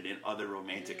impression in other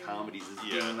romantic comedies as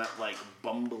being that like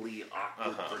bumbly,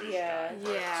 awkward British guy.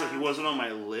 Yeah. So he wasn't on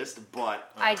my list,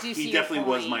 but I do see he your definitely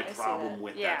was point. my I see problem that.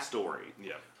 with Yeah. that story.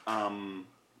 Yeah.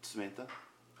 Samantha?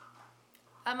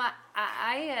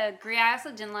 I agree. I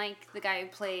also didn't like the guy who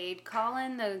played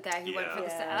Colin, the guy who went for the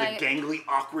Yeah. The gangly,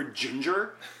 awkward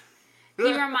ginger?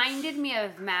 He reminded me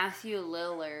of Matthew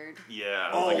Lillard.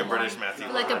 Yeah. Oh like a my British Matthew.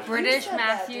 God. Like a Lillard. British said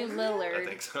that, Matthew didn't you? Lillard. I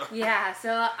think so. Yeah, so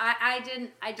I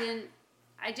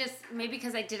just, maybe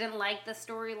because I didn't like the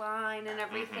storyline and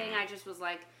everything, I just was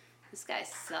like, this guy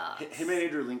sucks. Him and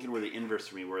Andrew Lincoln were the inverse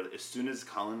for me, where as soon as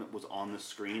Colin was on the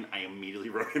screen, I immediately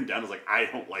wrote him down. I was like, I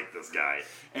don't like this guy.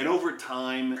 And over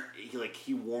time,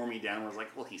 he wore me down. I was like,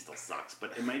 well, he still sucks,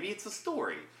 but maybe it's a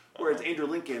story. Whereas Andrew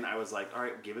Lincoln, I was like, all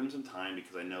right, give him some time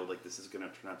because I know like this is going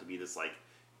to turn out to be this like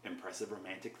impressive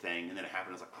romantic thing. And then it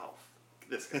happened. I was like, oh,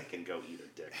 this guy can go eat a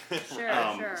dick.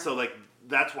 Sure. So like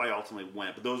that's why I ultimately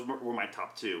went. But those were my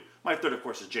top two. My third, of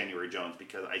course, is January Jones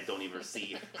because I don't even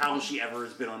see how she ever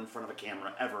has been on in front of a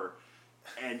camera ever,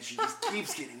 and she just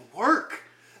keeps getting work.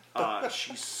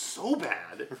 She's so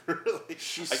bad. Really?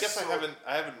 She's I guess so,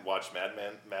 I haven't watched Mad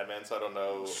Men, so I don't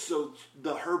know. So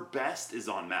her best is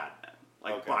on Mad Men,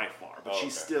 like by far. But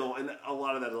she's still, and a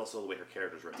lot of that is also the way her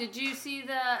character's written. Did you see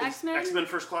the X-Men? X-Men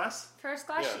First Class? First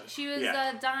Class? Yeah. She was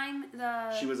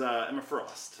Yeah. She was Emma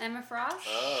Frost. Emma Frost?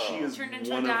 Oh. She is Turned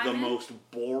into one a of the diamond? most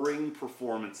boring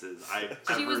performances I've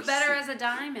ever She was better seen. as a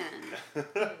diamond.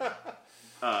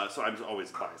 So I'm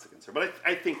always biased against her, but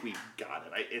I think we got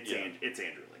it. It's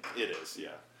Andrew Lincoln. It is, yeah.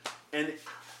 And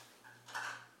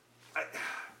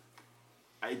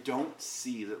I don't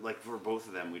see that, like, for both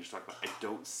of them, we just talked about, I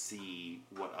don't see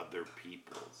what other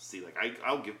people see. Like,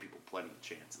 I'll give people plenty of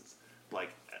chances. Like,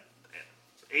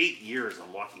 8 years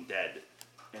on Walking Dead,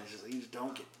 and it's just, you just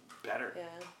don't get better.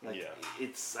 Yeah. Like, Yeah.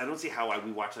 I don't see how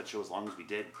we watched that show as long as we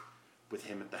did with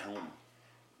him at the helm.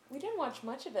 We didn't watch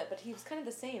much of it, but he was kind of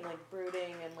the same, like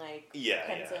brooding and like Yeah,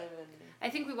 pensive yeah. and. I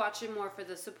think we watched it more for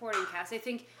the supporting cast. I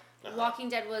think Walking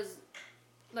Dead was,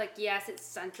 like, yes, it's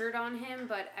centered on him,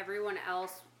 but everyone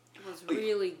else was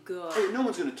really good. Hey, no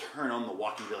one's going to turn on The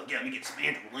Walking Dead like, yeah, let me get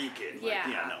Samantha Lincoln. Like,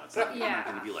 Yeah. no, it's not, Yeah. not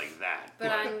going to be like that.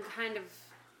 But I'm kind of,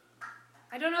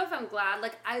 I don't know if I'm glad.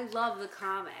 Like, I love the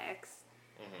comics.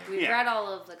 We've Yeah. read all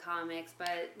of the comics,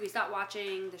 but we stopped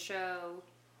watching the show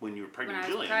When you were when pregnant I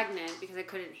with was Jillian. pregnant because I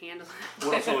couldn't handle it.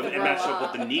 Well, also, it Grow matched up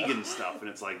up. with the Negan stuff, and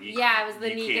it's like, Yeah, it was the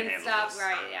you can't Negan handle stuff, this.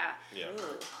 right? Yeah, Yeah.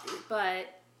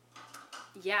 but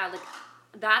yeah, like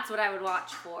that's what I would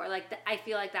watch for. Like, I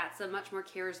feel like that's a much more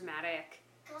charismatic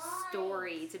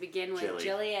story to begin with. Jilly.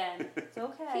 Jillian, it's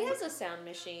okay. He has a sound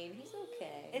machine. He's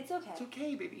okay. It's okay. It's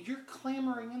okay, baby. You're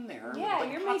clamoring in there. Yeah, with,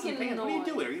 like, you're pots and making pans. What are you noise.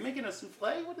 doing? Are you making a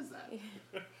souffle? What is that?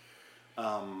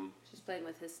 She's playing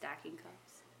with his stacking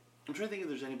cups. I'm trying to think if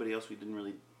there's anybody else we didn't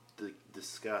really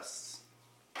discuss.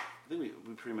 I think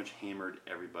we pretty much hammered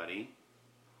everybody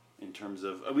in terms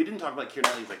of. We didn't talk about Keira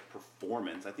Knightley's like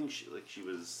performance. I think she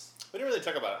was. We didn't really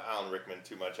talk about Alan Rickman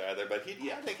too much either, but I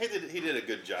think he did a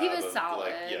good job. He was of,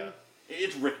 solid. Like, yeah.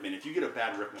 It's Rickman. If you get a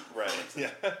bad Rickman Right. performance,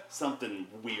 Yeah. something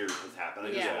weird has happened.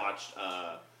 I Yeah. just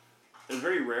watched. It's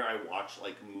very rare I watch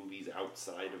like movies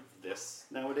outside of this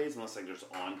nowadays, unless like just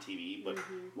on TV. But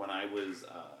when I was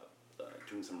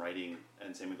doing some writing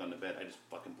and same gone to bed, I just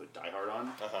fucking put Die Hard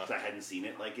on because I hadn't seen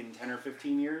it like in 10 or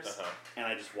 15 years, and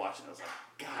I just watched it. And I was like,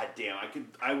 God damn,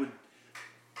 I would.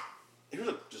 Here's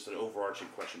just an overarching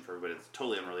question for everybody. It's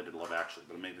totally unrelated to Love Actually,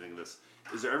 but I'm making me think of this.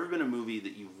 Has there ever been a movie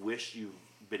that you wish you've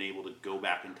been able to go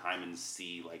back in time and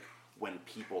see, like, when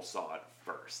people saw it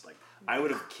first? Like, I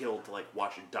would have killed to, like,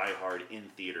 watch Die Hard in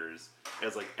theaters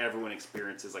as, like, everyone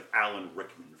experiences, like, Alan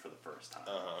Rickman for the first time.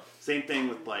 Same thing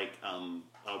with, like,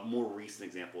 a more recent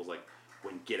example is, like,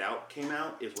 when Get Out came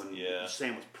out is when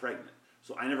Sam was pregnant.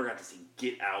 So I never got to see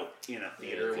Get Out in a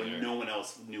theater when no one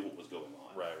else knew what was going on.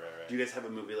 Right. Do you guys have a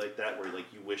movie like that where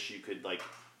like you wish you could like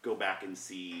go back and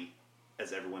see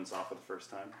as everyone saw for the first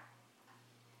time?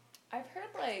 I've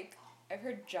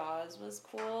heard Jaws was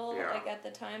cool, Yeah. like at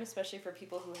the time, especially for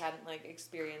people who hadn't like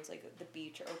experienced like the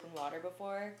beach or open water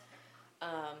before.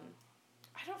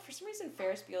 I don't. For some reason,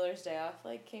 Ferris Bueller's Day Off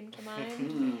like came to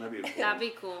mind. That'd be cool. That'd be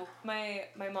cool. My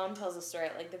mom tells a story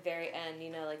at like the very end, you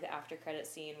know, like the after credit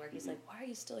scene where he's like, "Why are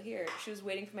you still here?" She was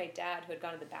waiting for my dad who had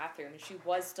gone to the bathroom, and she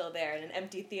was still there in an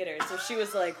empty theater. So she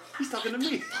was like, He's talking to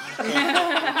me.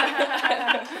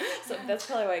 so that's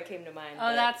probably why it came to mind. Oh,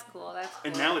 but- that's cool. That's cool.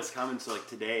 And now it's coming. So like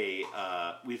today,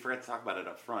 we forgot to talk about it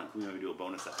up front. We maybe do a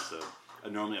bonus episode.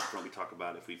 Normally up front we talk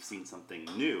about if we've seen something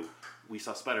new. We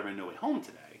saw Spider-Man No Way Home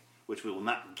today, which we will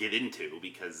not get into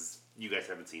because you guys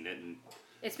haven't seen it, and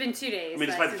It's been 2 days. I mean,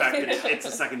 despite the fact that it's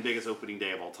the second biggest opening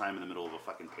day of all time in the middle of a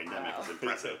fucking pandemic, it's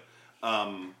impressive.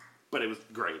 But it was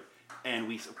great. And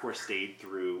we, of course, stayed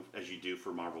through, as you do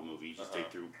for Marvel movies, you stayed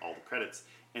through all the credits.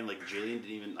 And, like, Jillian didn't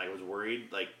even, I was worried,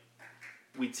 like,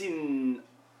 we'd seen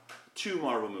 2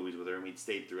 Marvel movies with her, and we'd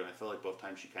stayed through, and I felt like both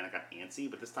times she kind of got antsy,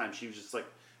 but this time she was just, like,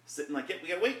 sitting like, yeah, we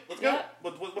gotta wait, let's go.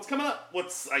 What's coming up?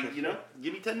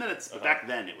 Give me 10 minutes. But back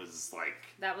then, it was, like...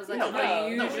 That was, like,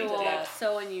 unusual.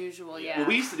 So unusual, yeah. Well,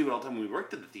 we used to do it all the time when we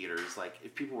worked at the theaters. Like,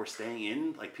 if people were staying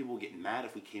in, like, people would get mad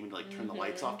if we came in to, like, turn the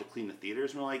lights off to clean the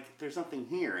theaters. And we're like, there's nothing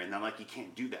here. And then, like, you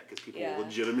can't do that because people will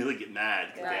legitimately get mad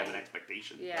because they have an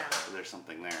expectation. Yeah. that there's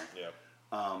something there. Yeah.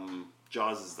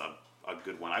 Jaws is a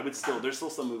good one. I would still... There's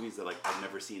still some movies that, like, I've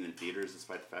never seen in theaters,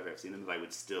 despite the fact I've seen them, that I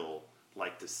would still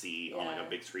like to see on, like, a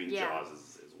big screen. Yeah. Jaws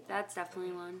is one. That's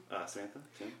definitely one. Samantha?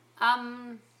 Tim?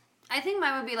 I think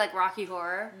mine would be like Rocky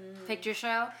Horror Picture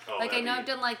Show. Oh, like, I know I've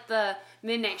done like the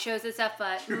midnight shows and stuff,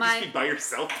 but You're just be by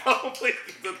yourself, probably.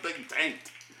 The thing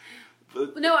tanked.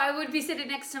 No, I would be sitting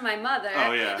next to my mother.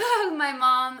 Oh, yeah. My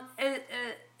mom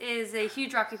is a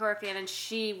huge Rocky Horror fan, and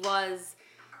she was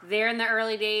there in the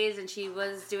early days, and she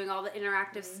was doing all the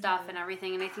interactive stuff and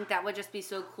everything, and I think that would just be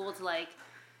so cool to, like,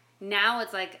 now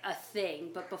it's like a thing,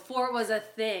 but before it was a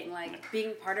thing, like,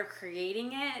 being part of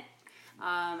creating it,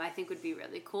 I think would be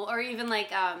really cool. Or even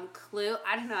like Clue.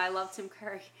 I don't know. I love Tim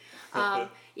Curry.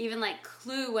 Even like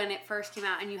Clue when it first came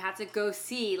out, and you had to go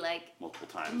see like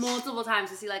multiple times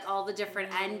to see like all the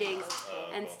different endings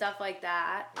and stuff like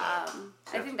that.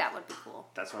 I think that would be cool.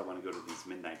 That's why I want to go to these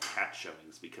midnight cat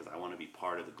showings, because I want to be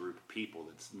part of the group of people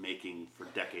that's making for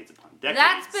decades upon decades.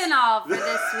 That's been all for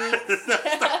this week.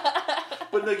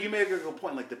 But no, you made a good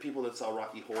point. Like the people that saw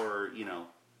Rocky Horror,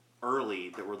 early,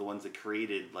 that were the ones that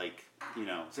created, like,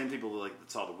 same people that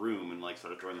saw The Room and like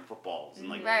started throwing the footballs and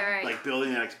like right. like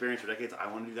building that experience for decades. I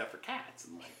want to do that for cats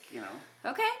and like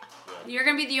Okay, you're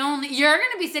gonna be You're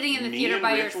gonna be sitting in the theater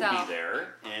by Rich yourself. will be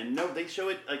there, and no, they show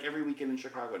it like every weekend in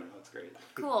Chicago now. That's great.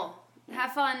 Cool.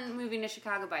 Have fun moving to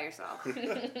Chicago by yourself.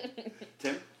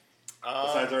 Tim,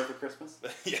 besides Art for Christmas.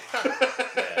 Yeah.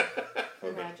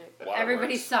 Magic.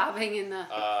 Everybody's sobbing in the.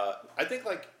 I think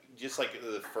like. Just like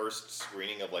the first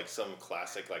screening of like some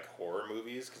classic like horror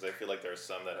movies, because I feel like there's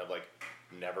some that have like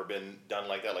never been done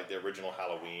like that, like the original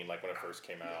Halloween, like when it first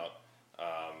came out.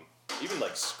 Even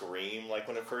like Scream, like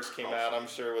when it first came out, I'm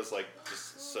sure was like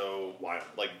just so wild,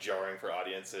 like jarring for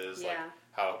audiences. Like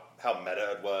how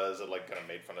meta it was. It like kind of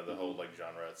made fun of the whole like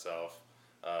genre itself.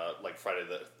 Like Friday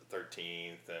the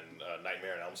 13th and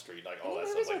Nightmare on Elm Street, like all that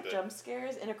stuff. Like jump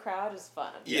scares in a crowd is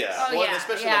fun. Yeah, oh, well, yeah. and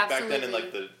especially Yeah, like back then in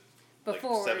like the.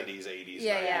 Before, like 70s, 80s,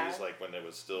 90s, like when it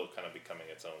was still kind of becoming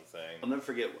its own thing. I'll never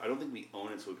forget, I don't think we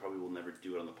own it, so we probably will never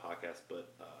do it on the podcast,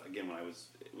 but again, when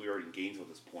we were in Gainesville at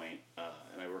this point,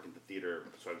 and I work in the theater,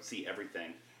 so I would see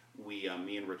everything. Me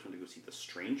and Rich went to go see The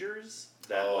Strangers,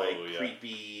 that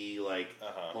creepy,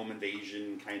 home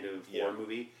invasion kind of horror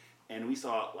movie, and we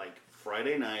saw it like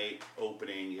Friday night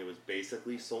opening. It was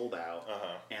basically sold out,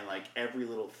 and like every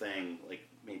little thing like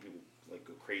made people like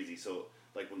go crazy. So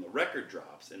like when the record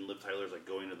drops and Liv Tyler's like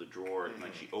going to the drawer and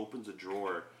like she opens a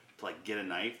drawer to like get a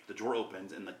knife, the drawer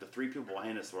opens and like the 3 people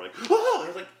behind us were like, oh! I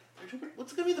was like,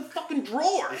 what's gonna be the fucking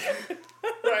drawer?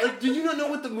 Right? Like, did you not know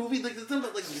what the movie, like, it's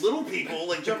not like little people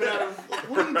like jumping out of, like,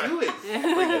 what are you doing?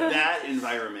 Like that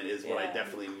environment is what I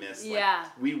definitely miss.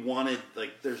 Like, we wanted,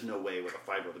 like, there's no way with a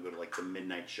 5-year-old to go to like the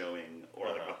midnight showing or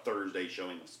like a Thursday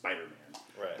showing of Spider-Man.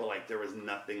 Right. But like there was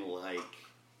nothing like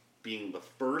being the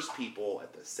first people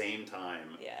at the same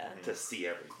time to see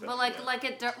everything. But like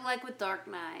with Dark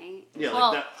Knight. Yeah,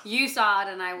 well, like that, you saw it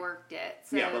and I worked it.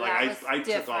 So yeah, but like I different.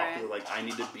 took off because like I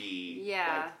need to be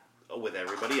like, with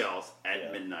everybody else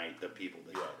at midnight, the people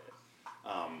that did it.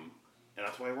 And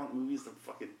that's why I want movies to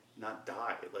fucking not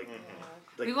die. Like,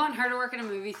 like we want her to work in a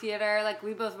movie theater. Like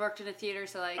we both worked in a theater,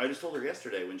 so like I just told her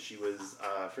yesterday when she was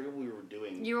I forget what we were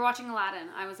doing. You were watching Aladdin.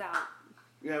 I was out.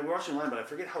 Yeah, we were watching online, but I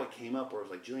forget how it came up. Where I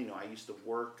was like, Julie, I used to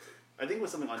work. I think it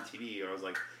was something on TV. Or I was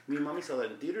like, me and Mommy saw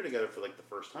that in theater together for like the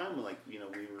first time. And like, we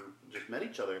were just met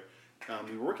each other.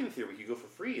 We were working in the theater. We could go for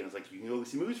free, and I was like, you can go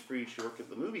see movies free. She worked at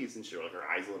the movies, and she like her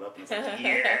eyes lit up. And it's like,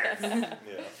 yeah,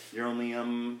 you're only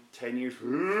 10 years.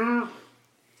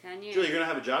 10 years. Julie, you're gonna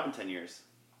have a job in 10 years.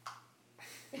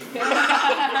 She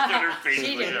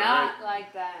did not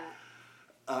like that.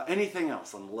 Anything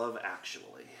else on Love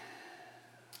Actually?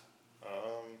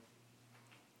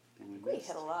 We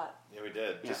hit a lot. Yeah, we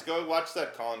did. Yeah. Just go watch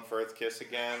that Colin Firth kiss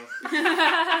again.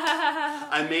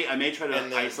 I may try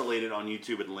to isolate it on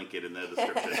YouTube and link it in the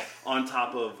description. On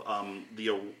top of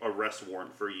the arrest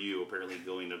warrant for you apparently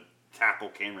going to tackle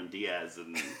Cameron Diaz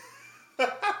and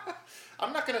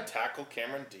I'm not gonna tackle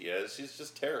Cameron Diaz. She's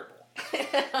just terrible.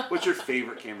 What's your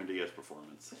favorite Cameron Diaz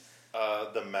performance?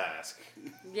 The Mask.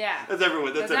 Yeah. That's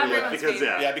everyone. That's everyone. everyone's Because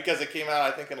favorite. Yeah, because it came out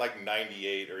I think in like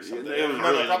 '98 or something. it was No,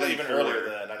 early, probably even 94. earlier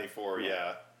than that, '94. Yeah.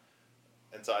 Yeah.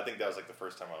 And so I think that was like the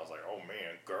first time I was like, oh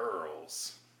man,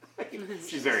 girls.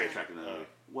 she's very attractive in that movie.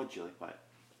 What, Julie? What?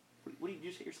 What do you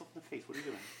just hit yourself in the face? What are you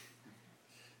doing?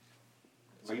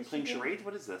 Are you playing charades?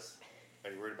 What is this?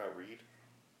 Are you worried about Reed?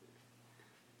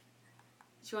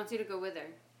 She wants you to go with her.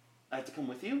 I have to come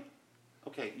with you?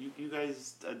 Okay, you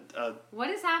guys What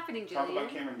is happening, talk Julian?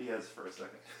 about Cameron Diaz for a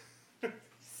second.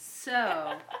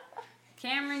 So,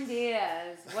 Cameron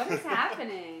Diaz, what is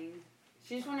happening?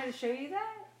 She just wanted to show you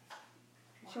that?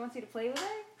 She wants you to play with her?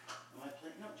 Am I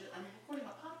playing? No, I'm recording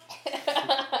a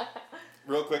podcast.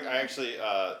 Real quick, I actually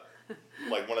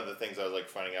like one of the things I was like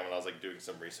finding out when I was like doing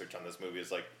some research on this movie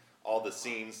is like all the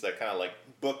scenes that kind of like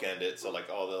bookend it. So like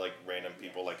all the like random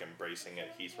people like embracing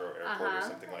at Heathrow Airport or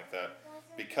something like that,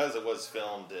 because it was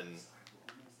filmed in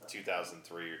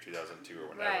 2003 or 2002 or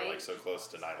whenever, Right. like so close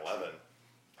to 9/11.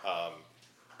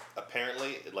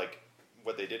 Apparently, like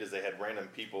what they did is they had random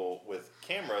people with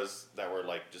cameras that were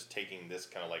like just taking this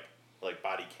kind of like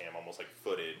body cam, almost like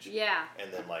footage. Yeah.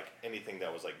 And then like anything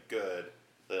that was like good,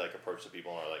 they like approach the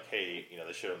people and are like, hey, you know,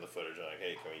 they showed them the footage and like,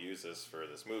 hey, can we use this for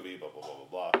this movie? Blah blah blah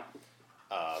blah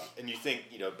blah. And you think,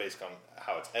 you know, based on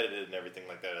how it's edited and everything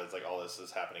like that, it's like all this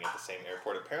is happening at the same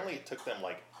airport. Apparently, it took them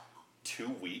like 2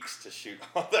 weeks to shoot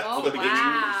all that Oh, footage.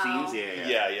 wow. Scenes?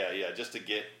 Yeah, just to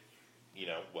get, you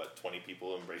know, 20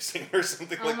 people embracing her or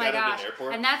something Oh like my that at gosh. an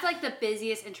airport. And that's like the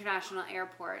busiest international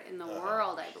airport in the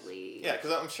world, I believe. Yeah,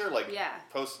 because I'm sure, like, Yeah.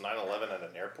 post 9/11 at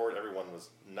an airport, everyone was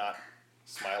not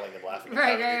smiling and laughing.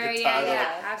 Right, and having a right, good right, time. yeah,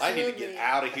 They're yeah, like, I need to absolutely. get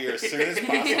out of here as soon as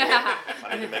possible. Yeah.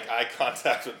 I need to make eye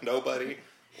contact with nobody.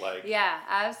 Like, Yeah,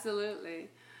 absolutely.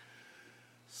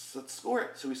 So let's score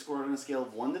it. So we scored on a scale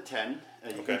of 1 to 10.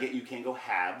 Okay. You can go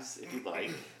halves if you'd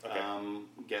like. Okay.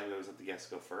 We'll let the guests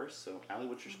go first. So Allie,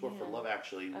 what's your score for Love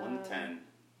Actually? 1 to 10.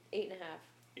 8.5.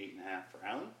 8.5 for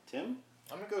Allie. Tim?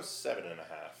 I'm going to go 7.5.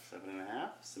 7.5.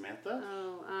 Samantha?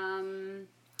 Oh,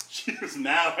 She was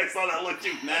mad. I saw that look. She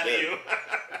was mad at you.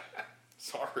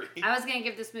 Sorry. I was gonna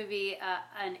give this movie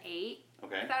an 8.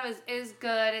 Okay. I thought it was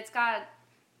good. It's got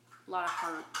a lot of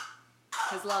heart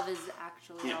because love is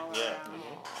actually Yeah, all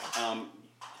yeah. around.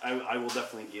 I will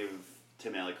definitely give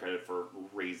Tim Alley credit for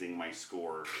raising my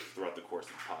score throughout the course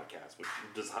of the podcast, which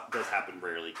does happen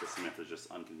rarely because Samantha's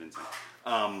just unconvincing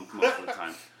most of the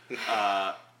time.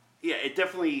 Yeah, it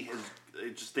definitely is.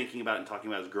 Just thinking about it and talking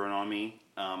about it has grown on me.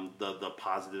 The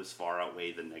positives far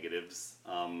outweigh the negatives,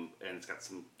 and it's got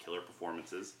some killer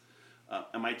performances.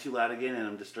 Am I too loud again and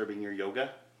I'm disturbing your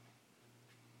yoga?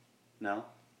 No?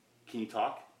 Can you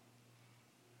talk?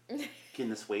 Can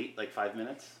this wait like 5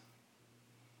 minutes?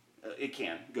 It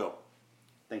can. Go.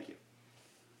 Thank you.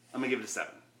 I'm going to give it a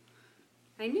 7.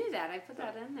 I knew that. I put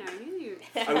that in there. I knew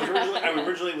you.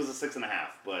 Originally it was a 6.5,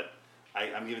 but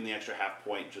I'm giving the extra half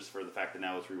point just for the fact that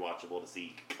now it's rewatchable to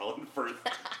see Colin Firth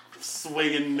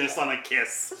swing and miss on a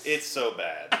kiss. It's so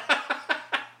bad.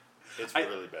 It's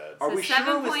really bad. Are So we sure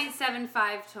it was?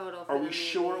 7.75 total for Are the we movie.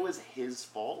 sure it was his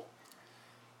fault?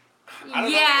 I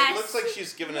don't Yes. know. It looks like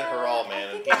she's giving it her all, man.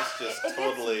 And he's just It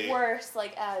totally... gets worse,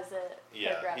 like, as it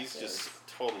Yeah, progresses. he's just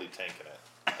totally tanking it.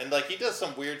 And, like, he does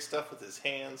some weird stuff with his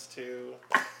hands, too.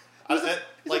 He's a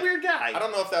weird guy. I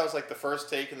don't know if that was, like, the first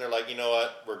take, and they're like, you know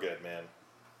what? We're good, man.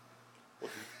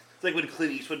 It's like when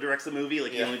Clint Eastwood directs a movie,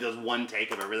 like he Yeah. only does one take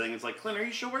of everything. It's like, Clint, are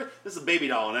you sure? This is a Baby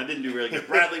Doll, and I didn't do really good.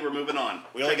 Bradley, we're moving on.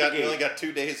 We only Check the got gate.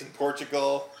 2 days in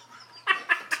Portugal.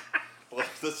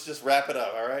 Let's just wrap it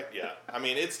up, all right? Yeah. I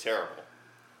mean, it's terrible.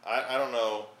 I don't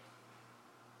know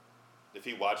if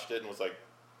he watched it and was like,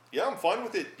 yeah, I'm fine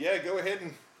with it. Yeah, go ahead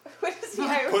and Where's he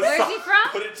Where's he from?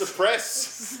 put it to press.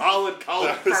 Solid Colin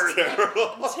That was Firth.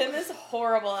 terrible. Tim is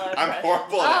horrible at I'm impressions.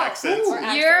 horrible at accents. Ooh.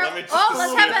 You're. Let me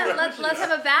just- Let's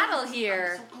have a battle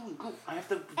here. Oh, I have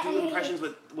to do impressions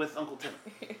with Uncle Tim.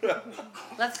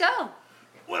 Let's go.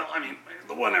 Well, I mean,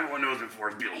 the one everyone knows me for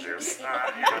is Beetlejuice.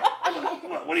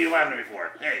 What are you laughing at me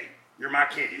for? Hey, you're my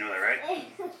kid, you know that, right?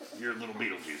 You're little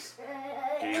Beetlejuice.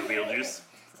 Can you do Beetlejuice?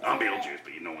 I'm Beetlejuice,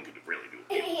 but no one could really do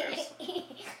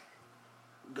Beetlejuice.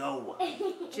 Go.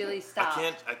 Julie, stop.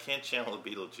 I can't channel the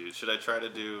Beetlejuice. Should I try to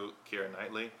do Keira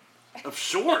Knightley?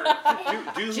 Sure.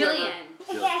 Do Jillian.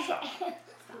 Stop.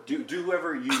 Do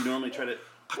whoever you normally try to.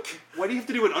 Why do you have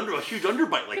to do a huge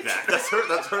underbite like that? That's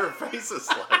her face is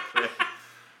like. Man.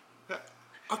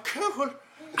 I can't.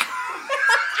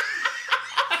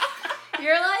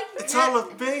 You're like. It's all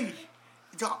of me.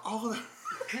 It's all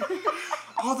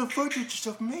the footage is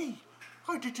of me.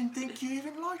 I didn't think you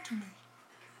even liked me.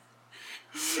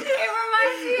 It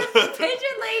reminds me of the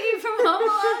pigeon lady from Home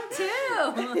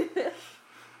Alone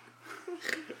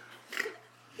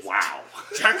 2. Wow.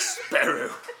 Jack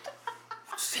Sparrow.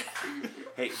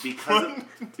 Hey,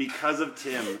 because of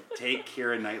Tim, take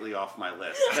Keira Knightley off my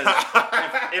list. 'Cause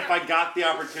if I got the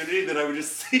opportunity, then I would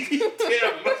just see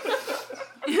Tim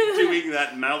doing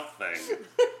that mouth thing.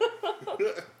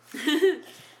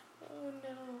 Oh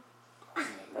no.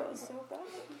 That was so bad.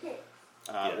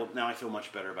 Well, now I feel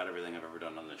much better about everything I've ever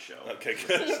done on this show. Okay,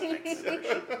 good. Thanks.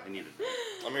 I needed it.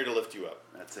 I'm here to lift you up.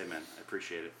 That's amen. I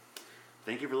appreciate it.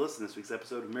 Thank you for listening to this week's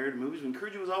episode of Married to Movies. We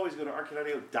encourage you, as always, go to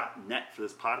arcadeaudio.net for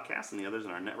this podcast and the others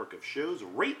in our network of shows.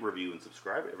 Rate, review, and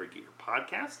subscribe wherever you get your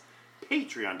podcast.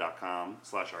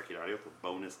 Patreon.com/arcadeaudio for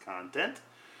bonus content.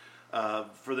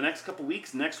 For the next couple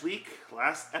weeks, next week,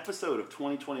 last episode of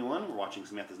 2021, we're watching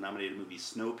Samantha's nominated movie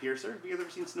Snowpiercer. Have you guys ever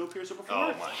seen Snowpiercer before?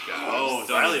 Oh my god. Oh,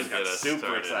 Don't Riley even got get us super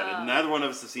started. excited. Neither one of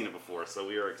us have seen it before, so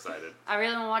we are excited. I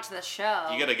really want to watch the show.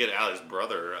 You gotta get Allie's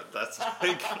brother. That's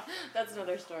like... That's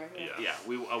another story. Yeah,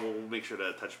 we'll make sure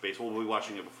to touch base. We'll be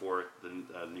watching it before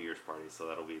the New Year's party, so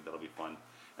that'll be fun.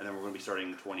 And then we're going to be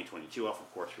starting 2022 off,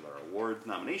 of course, with our awards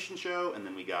nomination show. And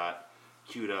then we got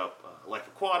queued up Life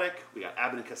Aquatic. We got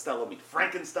Abbott and Costello Meet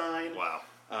Frankenstein. Wow.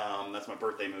 That's my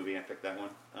birthday movie. I picked that one.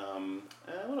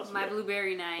 What else? My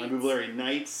Blueberry Nights. My Blueberry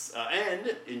Nights.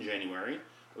 And in January,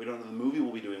 we don't know the movie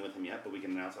we'll be doing with him yet, but we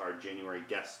can announce our January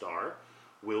guest star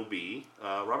will be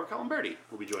Robert Colomberti.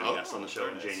 Will be joining us on the show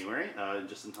in January,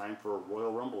 just in time for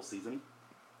Royal Rumble season,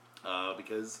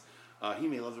 because he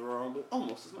may love the Royal Rumble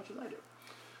almost as much as I do.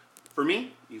 For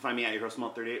me, you can find me at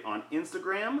YourHostMalt38 on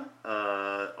Instagram.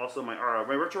 Also, my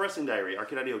Retro Wrestling Diary,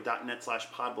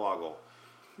 arcadeaudio.net/podbloggle,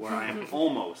 where I am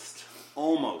almost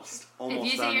If you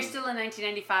say done you're still in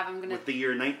 1995, I'm gonna. with the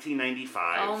year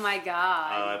 1995. Oh my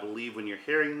god. I believe when you're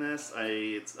hearing this,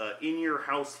 it's In Your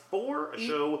House 4, a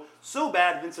show so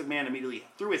bad Vince McMahon immediately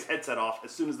threw his headset off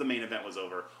as soon as the main event was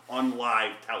over on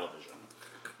live television.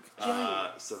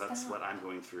 So that's what I'm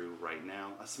going through right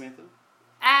now. Samantha?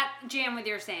 At Jam with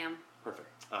Your Sam.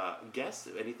 Perfect. Guess,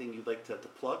 anything you'd like to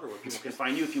plug or where people can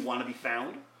find you if you want to be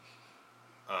found?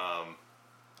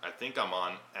 I think I'm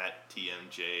on at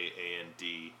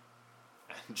TMJAND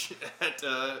at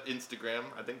Instagram.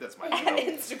 I think that's my At email.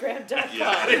 Instagram.com.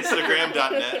 Yeah,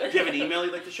 Instagram.net. Do you have an email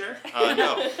you'd like to share?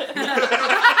 No.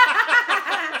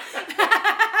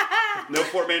 No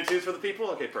portmanteaus for the people?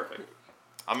 Okay, perfect.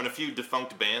 I'm in a few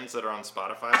defunct bands that are on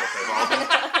Spotify,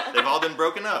 but they've all been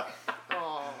broken up.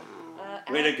 Aw.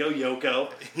 Way to go,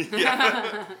 Yoko.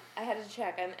 Yeah. I had to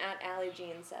check. I'm at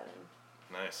AllieJean7.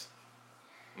 Nice.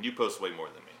 And you post way more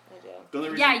than me. I do. The only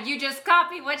reason, Yeah, you just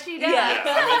copy what she does. Yeah.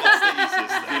 I mean, that's the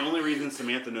easiest the thing. only reason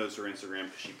Samantha knows her Instagram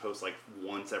because she posts like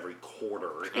once every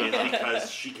quarter is because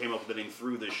she came up with the name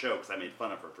through this show because I made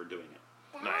fun of her for doing it.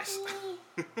 Nice.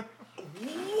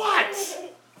 What?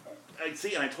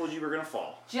 See, and I told you you were gonna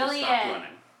fall. So Jillian. stop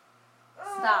running.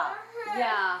 Stop.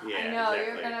 Yeah, Yeah, I know. exactly.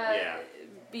 You're gonna Yeah.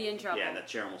 be in trouble. Yeah, that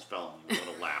chair almost fell on you. You would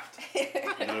have laughed.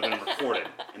 And it would have been recorded.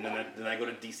 And then I go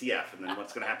to DCF, and then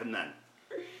what's gonna happen then?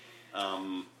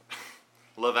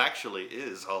 Love Actually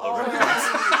is all over the place.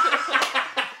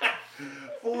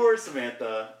 For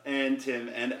Samantha and Tim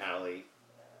and Allie,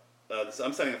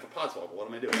 I'm setting up for Podswoggle. What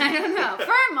am I doing? I don't know.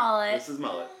 For Mullet This is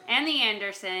Mullet. and the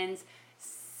Andersons,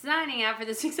 signing out for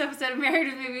this week's episode of Married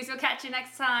with Movies. We'll catch you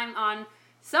next time on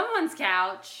someone's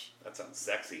couch. That sounds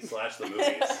sexy. / the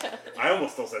movies. I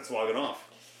almost still said swagging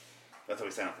off. That's how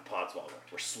we sound for Podswoggle.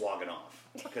 We're swagging off.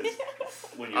 Because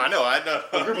when you I know.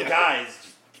 a group of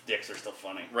guys, dicks are still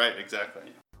funny. Right,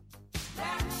 exactly.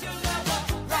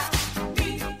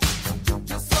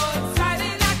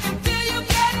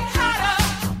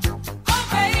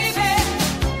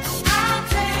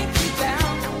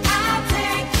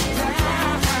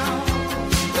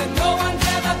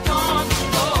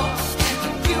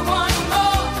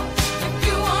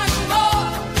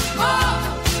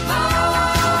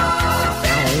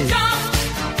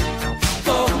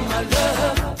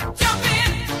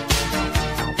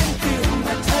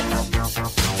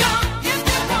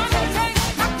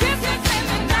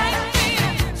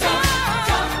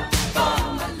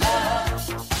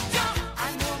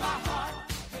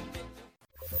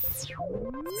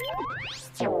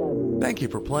 Thank you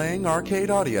for playing Arcade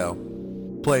Audio.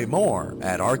 Play more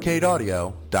at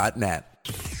arcadeaudio.net.